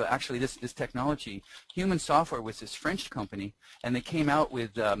long time ago. Actually, this technology, Human Software, was this French company, and they came out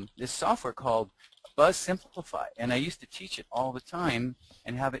with this software called Buzz Simplify, and I used to teach it all the time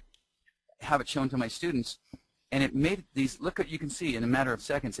and have it shown to my students, and it made these. Look at, you can see in a matter of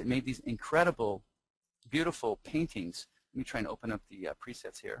seconds, it made these incredible, beautiful paintings. Let me try and open up the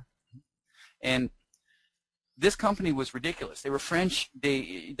presets here, and this company was ridiculous. They were French.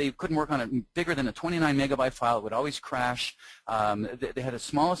 They couldn't work on it bigger than a 29 megabyte file. It would always crash. They had the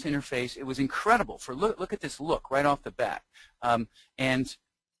smallest interface. It was incredible. Look at this look right off the bat. And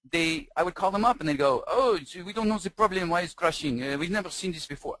I would call them up and they'd go, "Oh, we don't know the problem. Why it's crashing? We've never seen this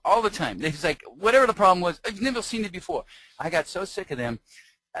before." All the time. They was like, whatever the problem was, "I've never seen it before." I got so sick of them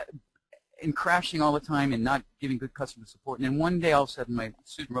and crashing all the time and not giving good customer support. And then one day, all of a sudden, my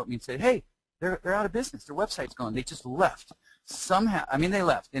student wrote me and said, "Hey, they're out of business. Their website's gone. They just left." Somehow, I mean, they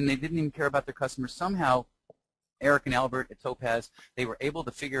left, and they didn't even care about their customers. Somehow, Eric and Albert at Topaz, they were able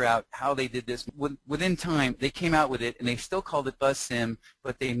to figure out how they did this. Within time, they came out with it, and they still called it BuzzSim,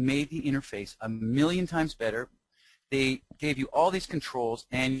 but they made the interface a million times better. They gave you all these controls,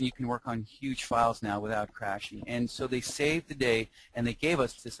 and you can work on huge files now without crashing. And so they saved the day, and they gave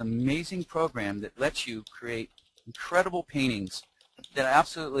us this amazing program that lets you create incredible paintings that I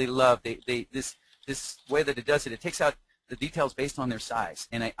absolutely love. This way that it does it, it takes out the details based on their size,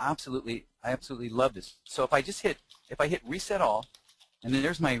 and I absolutely love this. So if I hit reset all, and then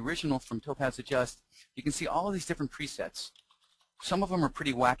there's my original from Topaz Adjust, you can see all of these different presets. Some of them are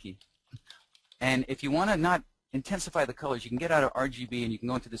pretty wacky, and if you want to not intensify the colors, you can get out of RGB and you can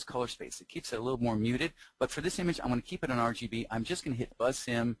go into this color space. It keeps it a little more muted, but for this image, I'm going to keep it on RGB. I'm just going to hit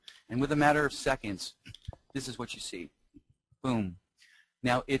BuzzSim, and with a matter of seconds, this is what you see. Boom.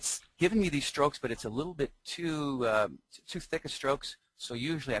 Now it's giving me these strokes, but it's a little bit too thick of strokes. So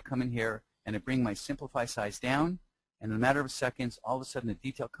usually I come in here and I bring my simplify size down, and in a matter of seconds, all of a sudden the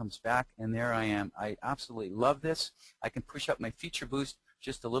detail comes back, and there I am. I absolutely love this. I can push up my feature boost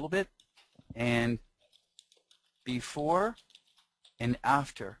just a little bit, and before and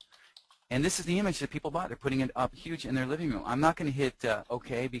after. And this is the image that people bought. They're putting it up huge in their living room. I'm not going to hit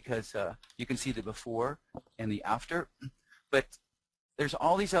OK because you can see the before and the after, but there's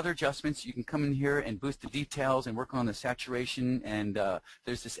all these other adjustments. You can come in here and boost the details and work on the saturation, and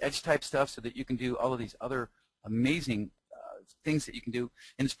there's this edge type stuff so that you can do all of these other amazing things that you can do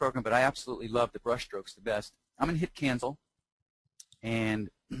in this program, but I absolutely love the brush strokes the best. I'm going to hit cancel, and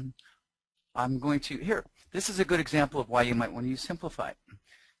I'm going to, here, this is a good example of why you might want to use Simplify.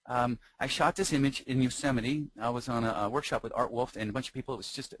 I shot this image in Yosemite. I was on a workshop with Art Wolf and a bunch of people. It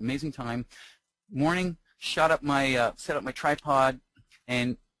was just an amazing time. Morning, set up my tripod,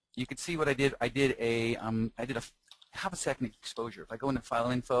 and you could see what I did. I did a half a second exposure. If I go into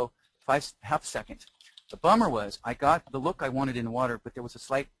file info, half a second. The bummer was I got the look I wanted in the water, but there was a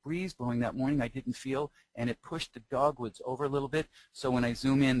slight breeze blowing that morning I didn't feel, and it pushed the dogwoods over a little bit. So when I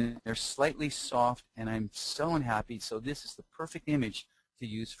zoom in, they're slightly soft, and I'm so unhappy. So this is the perfect image to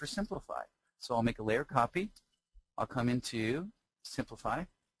use for Simplify. So I'll make a layer copy. I'll come into Simplify,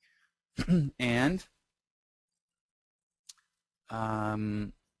 and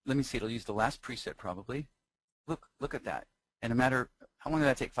let me see, it'll use the last preset probably. Look at that. And no matter how long did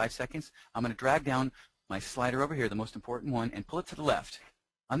that take, 5 seconds, I'm going to drag down my slider over here, the most important one, and pull it to the left.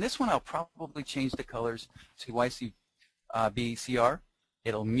 On this one, I'll probably change the colors to YCBCR.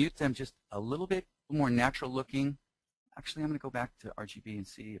 It'll mute them just a little bit more natural looking. Actually, I'm going to go back to RGB and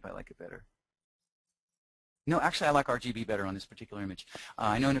see if I like it better. No, actually, I like RGB better on this particular image.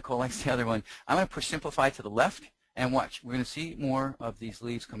 I know Nicole likes the other one. I'm going to push Simplify to the left, and watch. We're going to see more of these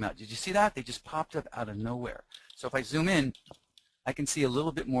leaves come out. Did you see that? They just popped up out of nowhere. So if I zoom in, I can see a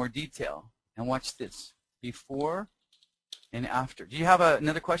little bit more detail. And watch this, before and after. Do you have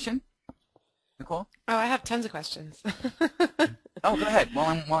another question, Nicole? Oh, I have tons of questions. Oh, go ahead.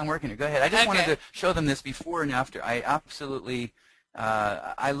 While I'm working here, go ahead. I just wanted Okay. to show them this before and after. I absolutely,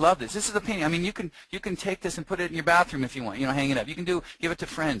 I love this. This is a painting. I mean, you can take this and put it in your bathroom if you want. You know, hang it up. You can give it to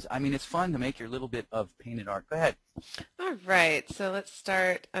friends. I mean, it's fun to make your little bit of painted art. Go ahead. All right, so let's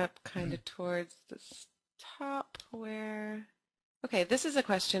start up kind of towards the top where... Okay, this is a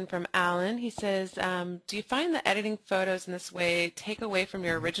question from Alan. He says, do you find that editing photos in this way take away from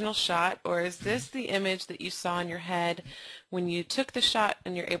your original shot, or is this the image that you saw in your head when you took the shot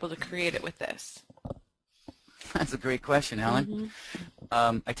and you're able to create it with this? That's a great question, Alan.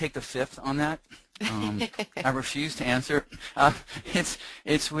 I take the fifth on that. I refuse to answer.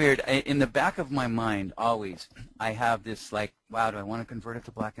 It's weird. In the back of my mind, always, I have this like, wow, do I want to convert it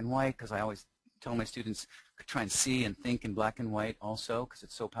to black and white? Because I always tell my students, try and see and think in black and white also, because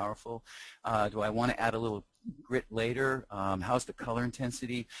it's so powerful. Do I want to add a little grit later? How's the color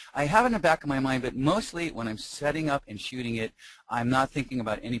intensity? I have it in the back of my mind, but mostly when I'm setting up and shooting it, I'm not thinking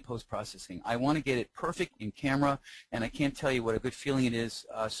about any post-processing. I want to get it perfect in camera, and I can't tell you what a good feeling it is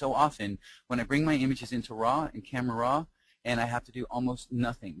so often when I bring my images into RAW, in Camera Raw, and I have to do almost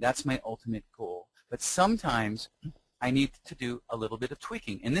nothing. That's my ultimate goal. But sometimes I need to do a little bit of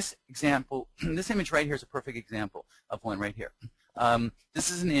tweaking. In this example, this image right here is a perfect example of one right here.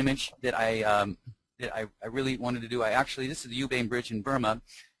 This is an image that I really wanted to do. This is the Ubain Bridge in Burma,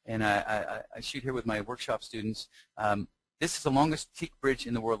 and I shoot here with my workshop students. This is the longest teak bridge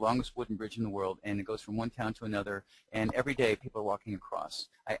in the world, longest wooden bridge in the world, and it goes from one town to another, and every day people are walking across.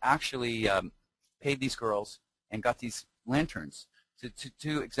 I actually paid these girls and got these lanterns to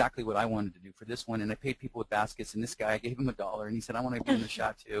do exactly what I wanted to do for this one, and I paid people with baskets, and this guy, I gave him $1, and he said, I want to be in the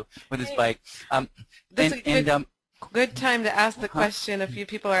shot too, with his bike. Good time to ask the question. A few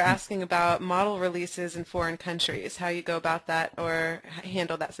people are asking about model releases in foreign countries, how you go about that or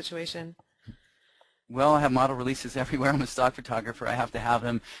handle that situation. Well, I have model releases everywhere. I'm a stock photographer. I have to have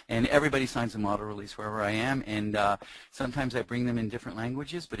them, and everybody signs a model release wherever I am, and sometimes I bring them in different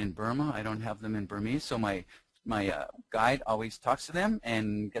languages, but in Burma, I don't have them in Burmese, so my guide always talks to them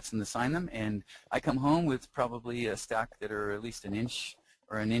and gets them to sign them, and I come home with probably a stack that are at least an inch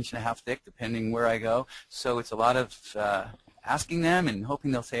or an inch and a half thick, depending where I go. So it's a lot of asking them and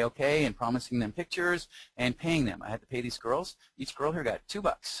hoping they'll say okay, and promising them pictures and paying them. I had to pay these girls. Each girl here got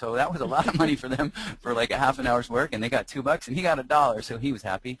 $2, so that was a lot of money for them for like a half an hour's work, and they got $2 and he got $1, so he was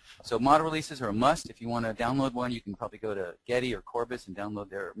happy. So model releases are a must. If you want to download one, you can probably go to Getty or Corbis and download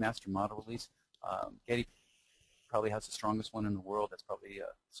their master model release. Getty probably has the strongest one in the world. That's probably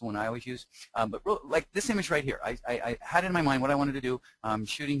the one I always use. But like this image right here, I had in my mind what I wanted to do. I'm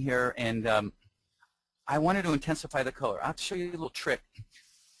shooting here, and I wanted to intensify the color. I'll have to show you a little trick.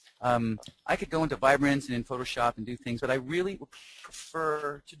 I could go into Vibrance and in Photoshop and do things, but I really would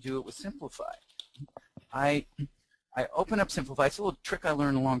prefer to do it with Simplify. I open up Simplify. It's a little trick I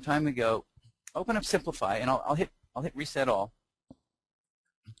learned a long time ago. Open up Simplify, and I'll hit Reset All,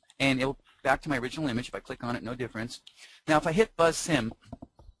 and it'll back to my original image. If I click on it, no difference. Now, if I hit Buzz Sim,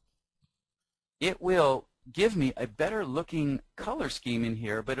 it will give me a better looking color scheme in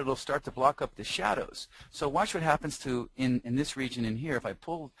here, but it'll start to block up the shadows. So watch what happens to in this region in here. If I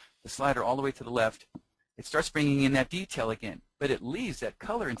pull the slider all the way to the left, it starts bringing in that detail again, but it leaves that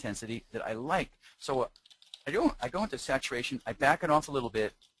color intensity that I like. So I go into saturation, I back it off a little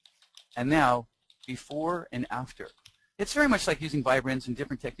bit, and now before and after. It's very much like using Vibrance and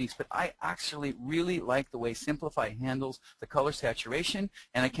different techniques, but I actually really like the way Simplify handles the color saturation,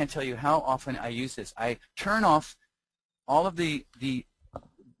 and I can't tell you how often I use this. I turn off all of the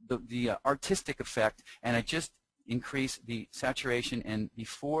artistic effect, and I just increase the saturation and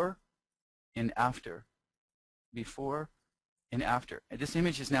before and after. Before and after. This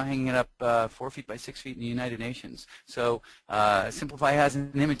image is now hanging up 4 feet by 6 feet in the United Nations. So Simplify has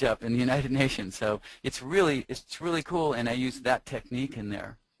an image up in the United Nations. So it's really cool, and I use that technique in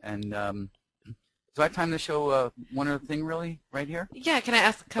there. And do I have time to show one other thing really right here? Yeah, can I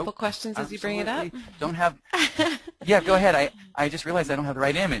ask a couple questions as you bring it up? Don't have Yeah, go ahead. I just realized I don't have the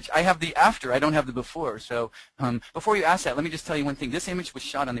right image. I have the after. I don't have the before. So before you ask that, let me just tell you one thing. This image was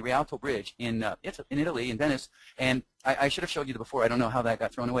shot on the Rialto Bridge in Italy, in Venice, and I should have showed you the before. I don't know how that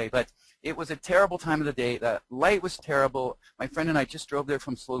got thrown away, but it was a terrible time of the day. The light was terrible. My friend and I just drove there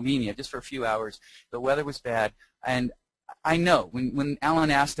from Slovenia just for a few hours. The weather was bad, and I know when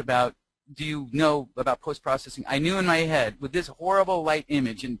Alan asked about, do you know about post-processing, I knew in my head with this horrible light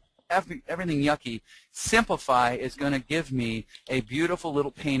image and everything yucky, Simplify is going to give me a beautiful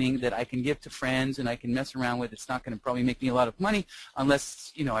little painting that I can give to friends and I can mess around with. It's not going to probably make me a lot of money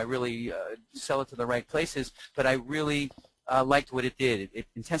unless, you know, I really sell it to the right places, but I really liked what it did. It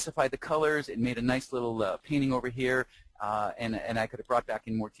intensified the colors. It made a nice little painting over here, and I could have brought back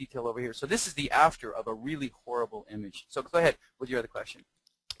in more detail over here. So this is the after of a really horrible image. So go ahead with your other question.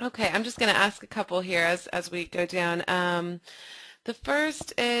 Okay, I'm just going to ask a couple here as we go down. The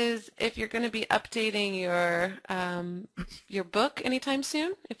first is if you're going to be updating your book anytime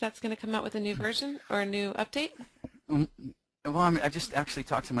soon, if that's going to come out with a new version or a new update. Well, I just actually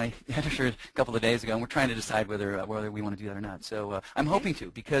talked to my editor a couple of days ago, and we're trying to decide whether we want to do that or not. So I'm hoping to,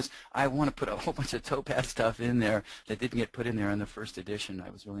 because I want to put a whole bunch of Topaz stuff in there that didn't get put in there in the first edition.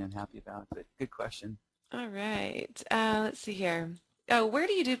 I was really unhappy about, but good question. All right. Let's see here. Oh, where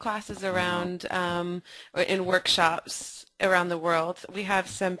do you do classes around or in workshops around the world? We have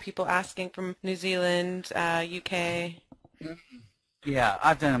some people asking from New Zealand, UK. Yeah,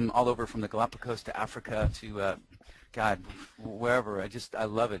 I've done them all over from the Galapagos to Africa to God, wherever. I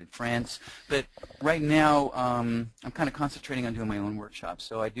love it. France. But right now, I'm kind of concentrating on doing my own workshops.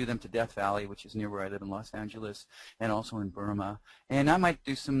 So I do them to Death Valley, which is near where I live in Los Angeles, and also in Burma. And I might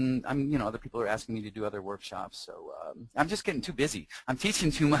do some, you know, other people are asking me to do other workshops. So I'm just getting too busy. I'm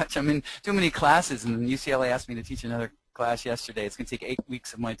teaching too much. I'm in too many classes, and UCLA asked me to teach another class yesterday. It's going to take 8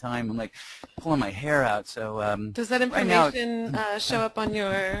 weeks of my time. I'm like pulling my hair out. So does that information show up on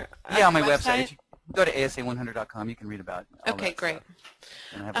your yeah, on my website? If you go to asa100.com, you can read about all okay, that great.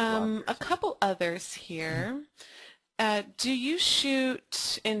 And I have a blog a couple others here. Do you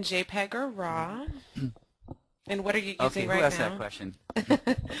shoot in JPEG or RAW? And what are you using right now? Who asked that question? Who asked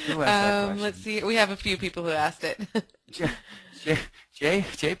that question? Let's see. We have a few people who asked it.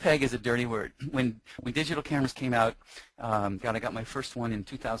 JPEG is a dirty word. When digital cameras came out, God, I got my first one in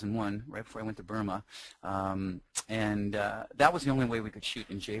 2001, right before I went to Burma, and that was the only way we could shoot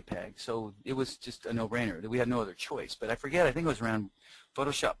in JPEG. So it was just a no-brainer. We had no other choice. But I forget. I think it was around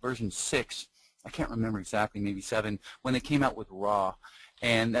Photoshop version 6. I can't remember exactly. Maybe 7 when they came out with RAW.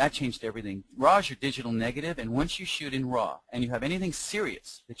 And that changed everything. RAW is your digital negative, and once you shoot in RAW and you have anything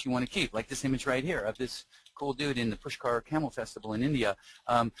serious that you want to keep, like this image right here of this cool dude in the Pushkar Camel Festival in India,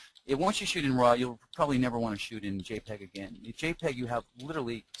 once you shoot in RAW, you'll probably never want to shoot in JPEG again. In JPEG, you have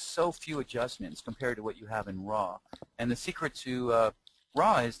literally so few adjustments compared to what you have in RAW. And the secret to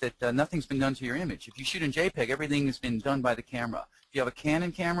RAW is that nothing's been done to your image. If you shoot in JPEG, everything has been done by the camera. If you have a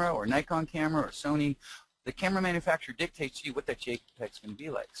Canon camera or Nikon camera or Sony, the camera manufacturer dictates to you what that JPEG is going to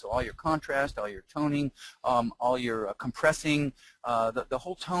be like. So all your contrast, all your toning, all your compressing, the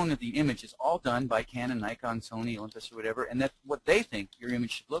whole tone of the image is all done by Canon, Nikon, Sony, Olympus, or whatever, and that's what they think your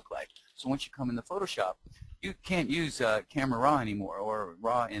image should look like. So once you come into Photoshop, you can't use Camera Raw anymore or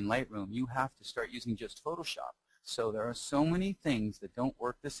Raw in Lightroom. You have to start using just Photoshop. So there are so many things that don't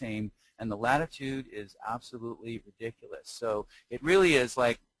work the same, and the latitude is absolutely ridiculous. So it really is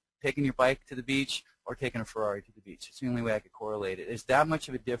like taking your bike to the beach or taking a Ferrari to the beach. It's the only way I could correlate it. It's that much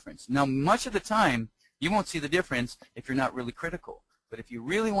of a difference. Now, much of the time, you won't see the difference if you're not really critical. But if you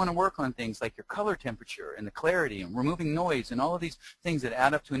really want to work on things like your color temperature and the clarity and removing noise and all of these things that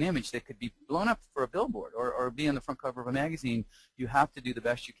add up to an image that could be blown up for a billboard or be on the front cover of a magazine, you have to do the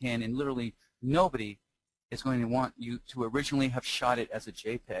best you can, and literally nobody is going to want you to originally have shot it as a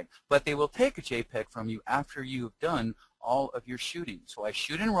JPEG. But they will take a JPEG from you after you've done all of your shooting. So I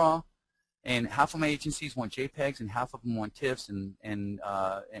shoot in RAW, and half of my agencies want JPEGs and half of them want TIFFs, and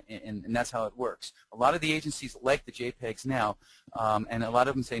that's how it works. A lot of the agencies like the JPEGs now, and a lot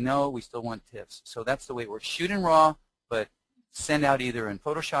of them say, no, we still want TIFFs. So that's the way it works. Shoot in RAW, but send out either in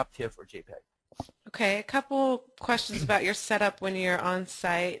Photoshop, TIFF, or JPEG. Okay, a couple questions about your setup when you're on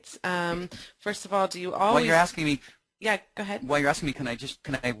site. First of all, do you always... While you're asking me... Yeah, go ahead. While you're asking me, can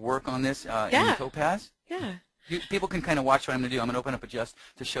I work on this in Topaz? Yeah. People can kind of watch what I'm going to do. I'm going to open up a just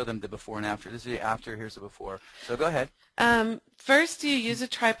to show them the before and after. This is the after. Here's the before. So go ahead. First, do you use a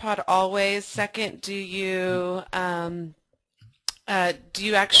tripod always? Second, do you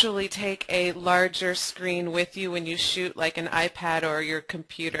actually take a larger screen with you when you shoot, like an iPad or your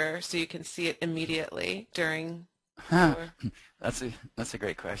computer, so you can see it immediately during? That's a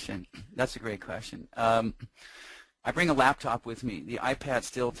great question. That's a great question. I bring a laptop with me. The iPad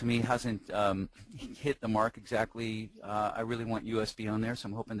still, to me, hasn't hit the mark exactly. I really want USB on there, so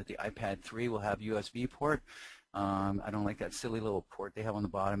I'm hoping that the iPad 3 will have USB port. I don't like that silly little port they have on the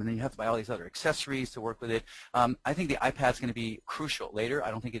bottom, and then you have to buy all these other accessories to work with it. I think the iPad's going to be crucial later. I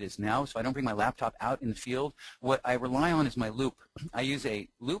don't think it is now, so I don't bring my laptop out in the field. What I rely on is my loupe. I use a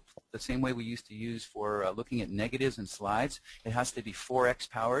loupe the same way we used to use for looking at negatives and slides. It has to be 4x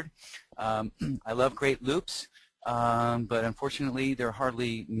powered. I love great loupes. But unfortunately, they're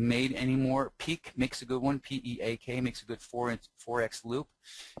hardly made anymore. Peak makes a good one. P-E-A-K makes a good 4x loupe,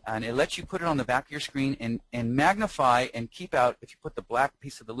 and it lets you put it on the back of your screen and magnify and keep out. If you put the black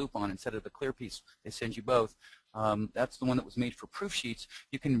piece of the loupe on instead of the clear piece, they send you both. That's the one that was made for proof sheets.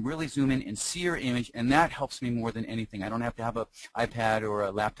 You can really zoom in and see your image, and that helps me more than anything. I don't have to have an iPad or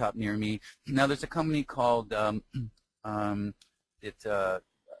a laptop near me. Now, there's a company called Hoodman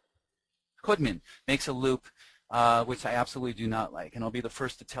makes a loupe. Which I absolutely do not like, and I'll be the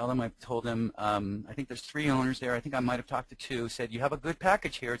first to tell them. I've told them, I think there's 3 owners there. I think I might have talked to 2. Said, you have a good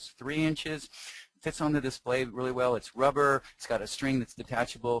package here. It's 3 inches, fits on the display really well. It's rubber. It's got a string that's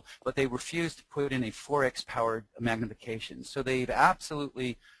detachable, but they refuse to put in a 4x powered magnification. So they've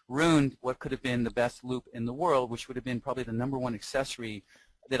absolutely ruined what could have been the best loupe in the world, which would have been probably the #1 accessory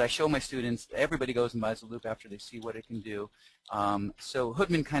that I show my students. Everybody goes and buys a loupe after they see what it can do. So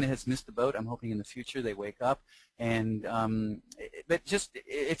Hoodman kind of has missed the boat. I'm hoping in the future they wake up. And but just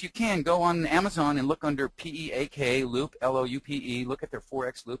if you can, go on Amazon and look under P-E-A-K loupe, L-O-U-P-E. Look at their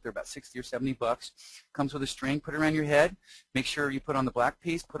 4X loupe. They're about 60 or 70 bucks. Comes with a string. Put it around your head. Make sure you put on the black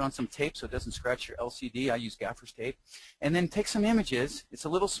piece. Put on some tape so it doesn't scratch your LCD. I use gaffer's tape. And then take some images. It's a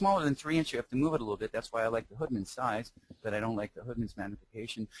little smaller than 3 inches. You have to move it a little bit. That's why I like the Hoodman size, but I don't like the Hoodman's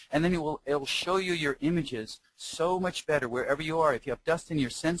magnification. And then it will show you your images so much better wherever you are. If you have dust in your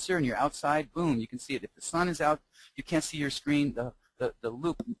sensor and you're outside, boom, you can see it. If the sun is out, you can't see your screen. The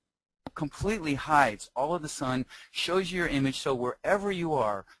loupe completely hides all of the sun, shows you your image, so wherever you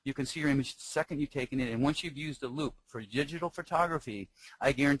are, you can see your image the second you've taken it. And once you've used a loupe for digital photography,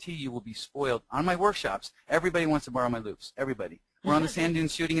 I guarantee you will be spoiled. On my workshops, everybody wants to borrow my loupes. Everybody. We're on the sand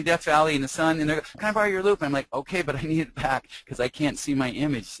dunes shooting in Death Valley in the sun, and they're, can I borrow your loupe? And I'm like, okay, but I need it back because I can't see my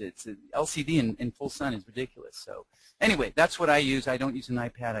image. It's an LCD in full sun is ridiculous. So anyway, that's what I use. I don't use an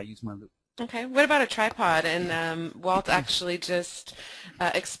iPad. I use my loupe. Okay. What about a tripod? And Walt actually just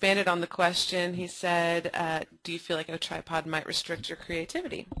expanded on the question. He said, do you feel like a tripod might restrict your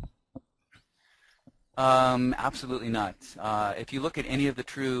creativity? Absolutely not. If you look at any of the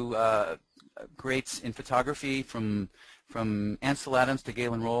true greats in photography, from Ansel Adams to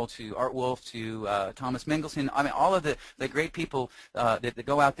Galen Roll to Art Wolfe to Thomas Mengelson, I mean, all of the great people that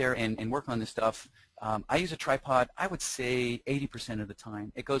go out there and work on this stuff, I use a tripod, I would say 80% of the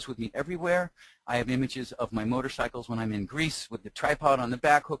time. It goes with me everywhere. I have images of my motorcycles when I'm in Greece with the tripod on the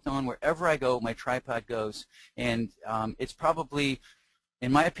back hooked on. Wherever I go, my tripod goes. And it's probably,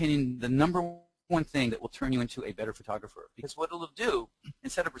 in my opinion, the #1 thing that will turn you into a better photographer. Because what it'll do,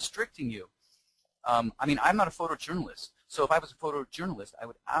 instead of restricting you, I mean, I'm not a photojournalist. So if I was a photojournalist, I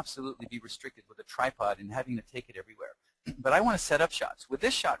would absolutely be restricted with a tripod and having to take it everywhere. But I want to set up shots. With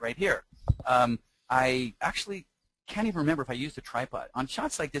this shot right here, I actually can't even remember if I used a tripod. On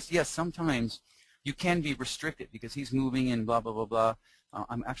shots like this, yes, sometimes you can be restricted because he's moving and blah, blah, blah, blah.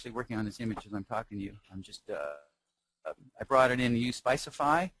 I'm actually working on this image as I'm talking to you. I'm just, I brought it in to use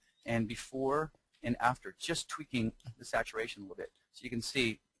Spicify, and before and after, just tweaking the saturation a little bit. So you can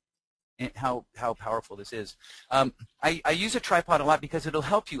see how powerful this is. I use a tripod a lot because it'll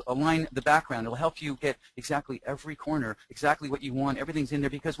help you align the background. It'll help you get exactly every corner, exactly what you want. Everything's in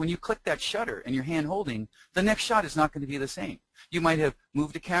there because when you click that shutter and you're hand holding, the next shot is not going to be the same. You might have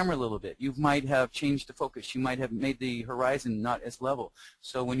moved the camera a little bit. You might have changed the focus. You might have made the horizon not as level.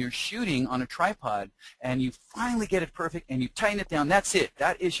 So when you're shooting on a tripod and you finally get it perfect and you tighten it down, that's it.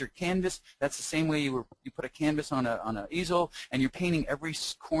 That is your canvas. That's the same way you put a canvas on an easel and you're painting every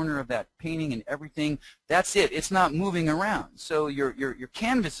corner of that painting and everything. That's it. It's not moving around. So your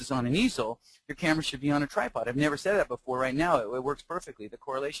canvas is on an easel. Your camera should be on a tripod. I've never said that before. Right now it works perfectly. The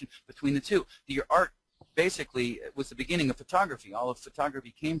correlation between the two. Your art basically was the beginning of photography. All of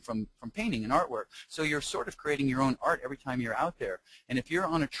photography came from painting and artwork. So you're sort of creating your own art every time you're out there. And if you're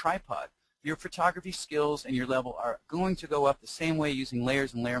on a tripod, your photography skills and your level are going to go up the same way. Using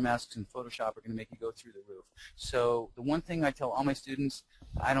layers and layer masks in Photoshop are going to make you go through the roof. So the one thing I tell all my students,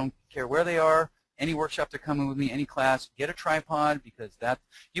 I don't care where they are, any workshop they're coming with me, any class, get a tripod, because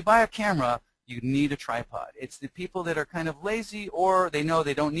you buy a camera, you need a tripod. It's the people that are kind of lazy, or they know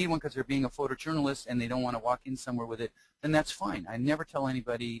they don't need one because they're being a photojournalist and they don't want to walk in somewhere with it, then that's fine. I never tell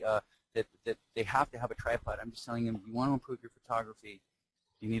anybody that they have to have a tripod. I'm just telling them, if you want to improve your photography,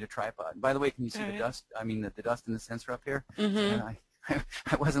 you need a tripod. And by the way, can you see the dust? I mean, the dust in the sensor up here? Mm-hmm.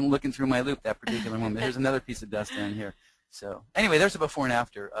 I wasn't looking through my loop that particular moment. There's another piece of dust down here. So anyway, there's a before and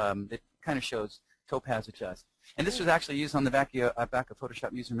after. It kind of shows Topaz adjust. And this was actually used on the back of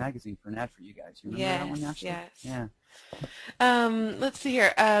Photoshop User Magazine for an ad for you guys. You remember that one, actually? Yes. Yeah. Let's see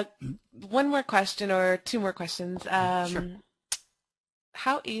here. One more question or two more questions. Sure.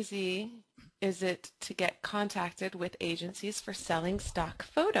 How easy is it to get contacted with agencies for selling stock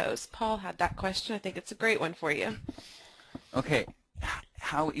photos? Paul had that question. I think it's a great one for you. Okay.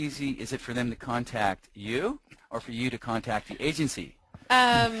 How easy is it for them to contact you or for you to contact the agency?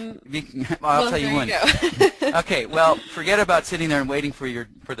 Well, I'll tell you one. Okay, well, forget about sitting there and waiting for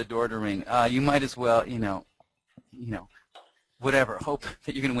the door to ring. You might as well, whatever, hope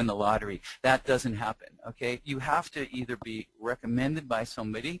that you're going to win the lottery. That doesn't happen. Okay, you have to either be recommended by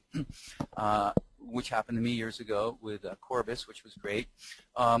somebody, which happened to me years ago with Corbis, which was great.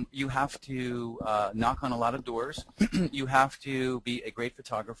 You have to knock on a lot of doors. You have to be a great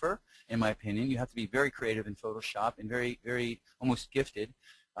photographer, in my opinion. You have to be very creative in Photoshop and very, very almost gifted.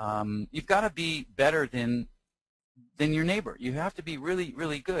 You've got to be better than your neighbor. You have to be really,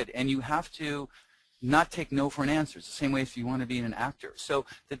 really good, and you have to not take no for an answer. It's the same way if you want to be an actor. So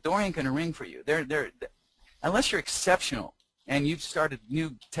the door ain't going to ring for you. Unless you're exceptional and you've started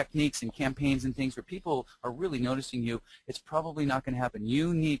new techniques and campaigns and things where people are really noticing you, it's probably not going to happen.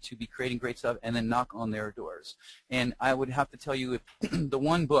 You need to be creating great stuff and then knock on their doors. And I would have to tell you, if the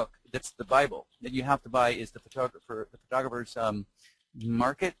one book that's the Bible that you have to buy is the photographer's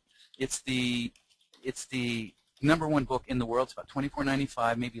market. It's the #1 book in the world. It's about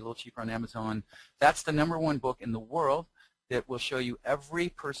 $24.95, maybe a little cheaper on Amazon. That's the #1 book in the world that will show you every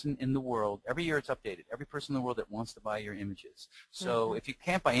person in the world. Every year it's updated. Every person in the world that wants to buy your images. So if you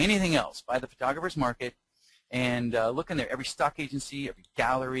can't buy anything else, buy the photographer's market and look in there. Every stock agency, every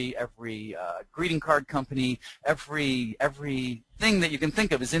gallery, every greeting card company, every thing that you can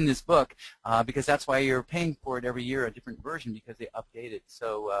think of is in this book because that's why you're paying for it every year, a different version, because they update it.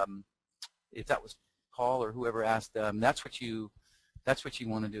 So if that was Paul or whoever asked, that's what you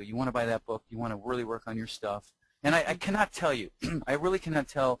want to do. You want to buy that book. You want to really work on your stuff. And I cannot tell you, I really cannot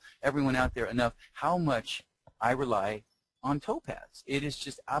tell everyone out there enough how much I rely on Topaz. It is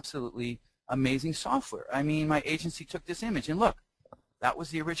just absolutely amazing software. I mean, my agency took this image, and look, that was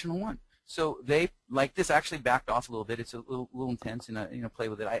the original one. So they, like this, actually backed off a little bit. It's a little intense, and play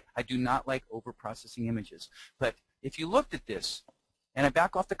with it. I do not like over-processing images. But if you looked at this, and I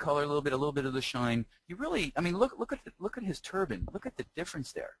back off the color a little bit of the shine, you really, I mean, look at his turban. Look at the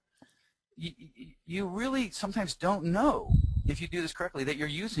difference there. You really sometimes don't know, if you do this correctly, that you're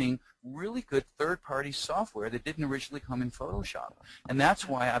using really good third-party software that didn't originally come in Photoshop. And that's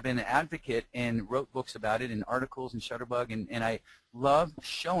why I've been an advocate and wrote books about it and articles and Shutterbug, and I love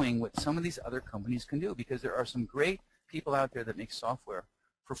showing what some of these other companies can do, because there are some great people out there that make software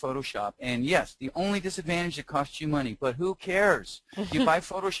for Photoshop. And yes, the only disadvantage, it costs you money, but who cares? You buy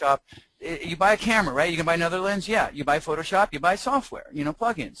Photoshop, you buy a camera, right? You can buy another lens, yeah. You buy Photoshop, you buy software,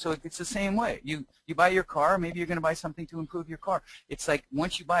 plugins. So it's the same way. You buy your car, maybe you're going to buy something to improve your car. It's like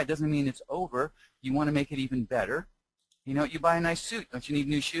once you buy it doesn't mean it's over. You want to make it even better. You buy a nice suit. Don't you need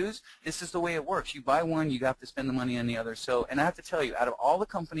new shoes? This is the way it works. You buy one, you have to spend the money on the other. So, and I have to tell you, out of all the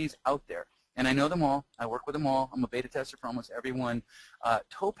companies out there, and I know them all, I work with them all, I'm a beta tester for almost everyone,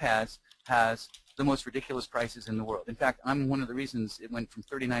 Topaz has the most ridiculous prices in the world. In fact, I'm one of the reasons it went from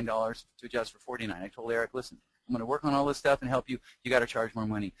 $39 to just for $49. I told Eric, listen, I'm going to work on all this stuff and help you. You got to charge more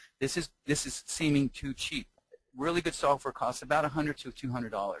money. This is seeming too cheap. Really good software costs about $100 to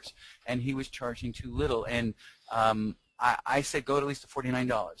 $200, and he was charging too little. And I said go to at least to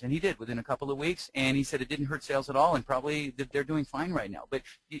 $49, and he did within a couple of weeks, and he said it didn't hurt sales at all, and probably they're doing fine right now. But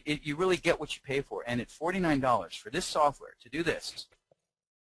you really get what you pay for, and at $49 for this software to do this,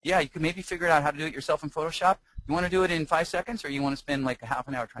 yeah, you can maybe figure out how to do it yourself in Photoshop. You want to do it in 5 seconds, or you want to spend like a half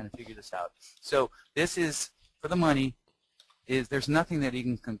an hour trying to figure this out. So this is, for the money, there's nothing that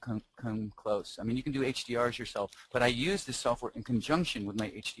even can come close. I mean, you can do HDRs yourself, but I use this software in conjunction with my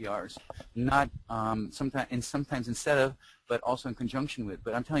HDRs, not sometimes instead of, but also in conjunction with.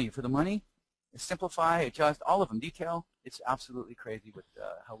 But I'm telling you, for the money, simplify, adjust, all of them, detail. It's absolutely crazy with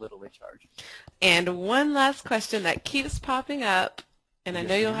how little they charge. And one last question that keeps popping up, and I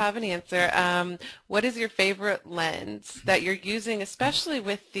know you'll have an answer. What is your favorite lens that you're using, especially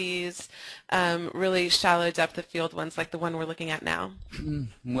with these really shallow depth of field ones like the one we're looking at now?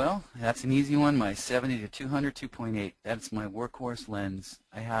 Well, that's an easy one, my 70 to 200 2.8. That's my workhorse lens.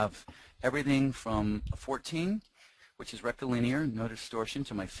 I have everything from a 14, which is rectilinear, no distortion,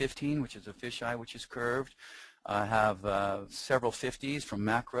 to my 15, which is a fisheye, which is curved. I have several 50s from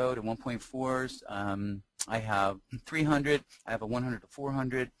macro to 1.4s. I have 300. I have a 100 to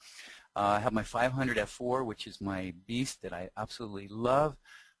 400. I have my 500 f4, which is my beast that I absolutely love.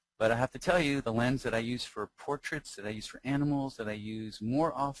 But I have to tell you, the lens that I use for portraits, that I use for animals, that I use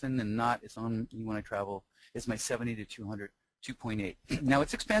more often than not, is on me when I travel, is my 70 to 200 2.8. Now,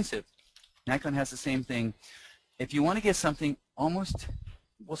 it's expensive. Nikon has the same thing. If you want to get something almost,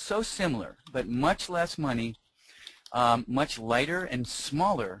 well, so similar, but much less money, much lighter and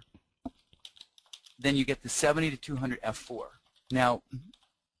smaller, then you get the 70 to 200 f4. Now,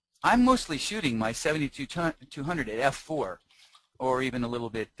 I'm mostly shooting my 70 to 200 at f4, or even a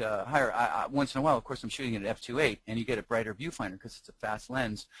little bit higher. Once in a while, of course, I'm shooting it at f2.8, and you get a brighter viewfinder because it's a fast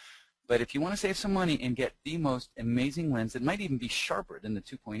lens. But if you want to save some money and get the most amazing lens, it might even be sharper than the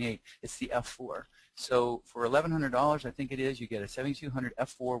 2.8, it's the f4. So for $1,100, I think it is, you get a 7200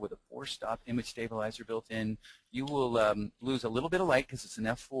 f4 with a 4-stop image stabilizer built in. You will lose a little bit of light because it's an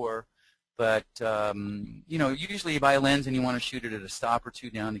f4, but you know, usually you buy a lens and you want to shoot it at a stop or two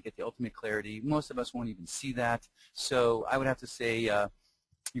down to get the ultimate clarity. Most of us won't even see that. So I would have to say,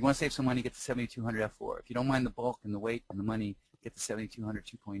 you want to save some money, get the 7200 f4. If you don't mind the bulk and the weight and the money, get the 7200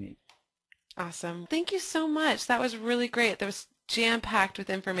 2.8. Awesome. Thank you so much. That was really great. That was jam-packed with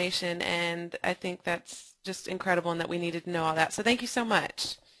information, and I think that's just incredible and that we needed to know all that. So thank you so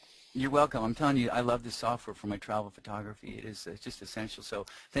much. You're welcome. I'm telling you, I love this software for my travel photography. It is just essential. So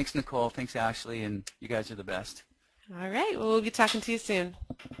thanks, Nicole. Thanks, Ashley. And you guys are the best. All right. Well, we'll be talking to you soon.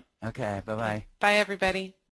 Okay. Bye-bye. Bye, everybody.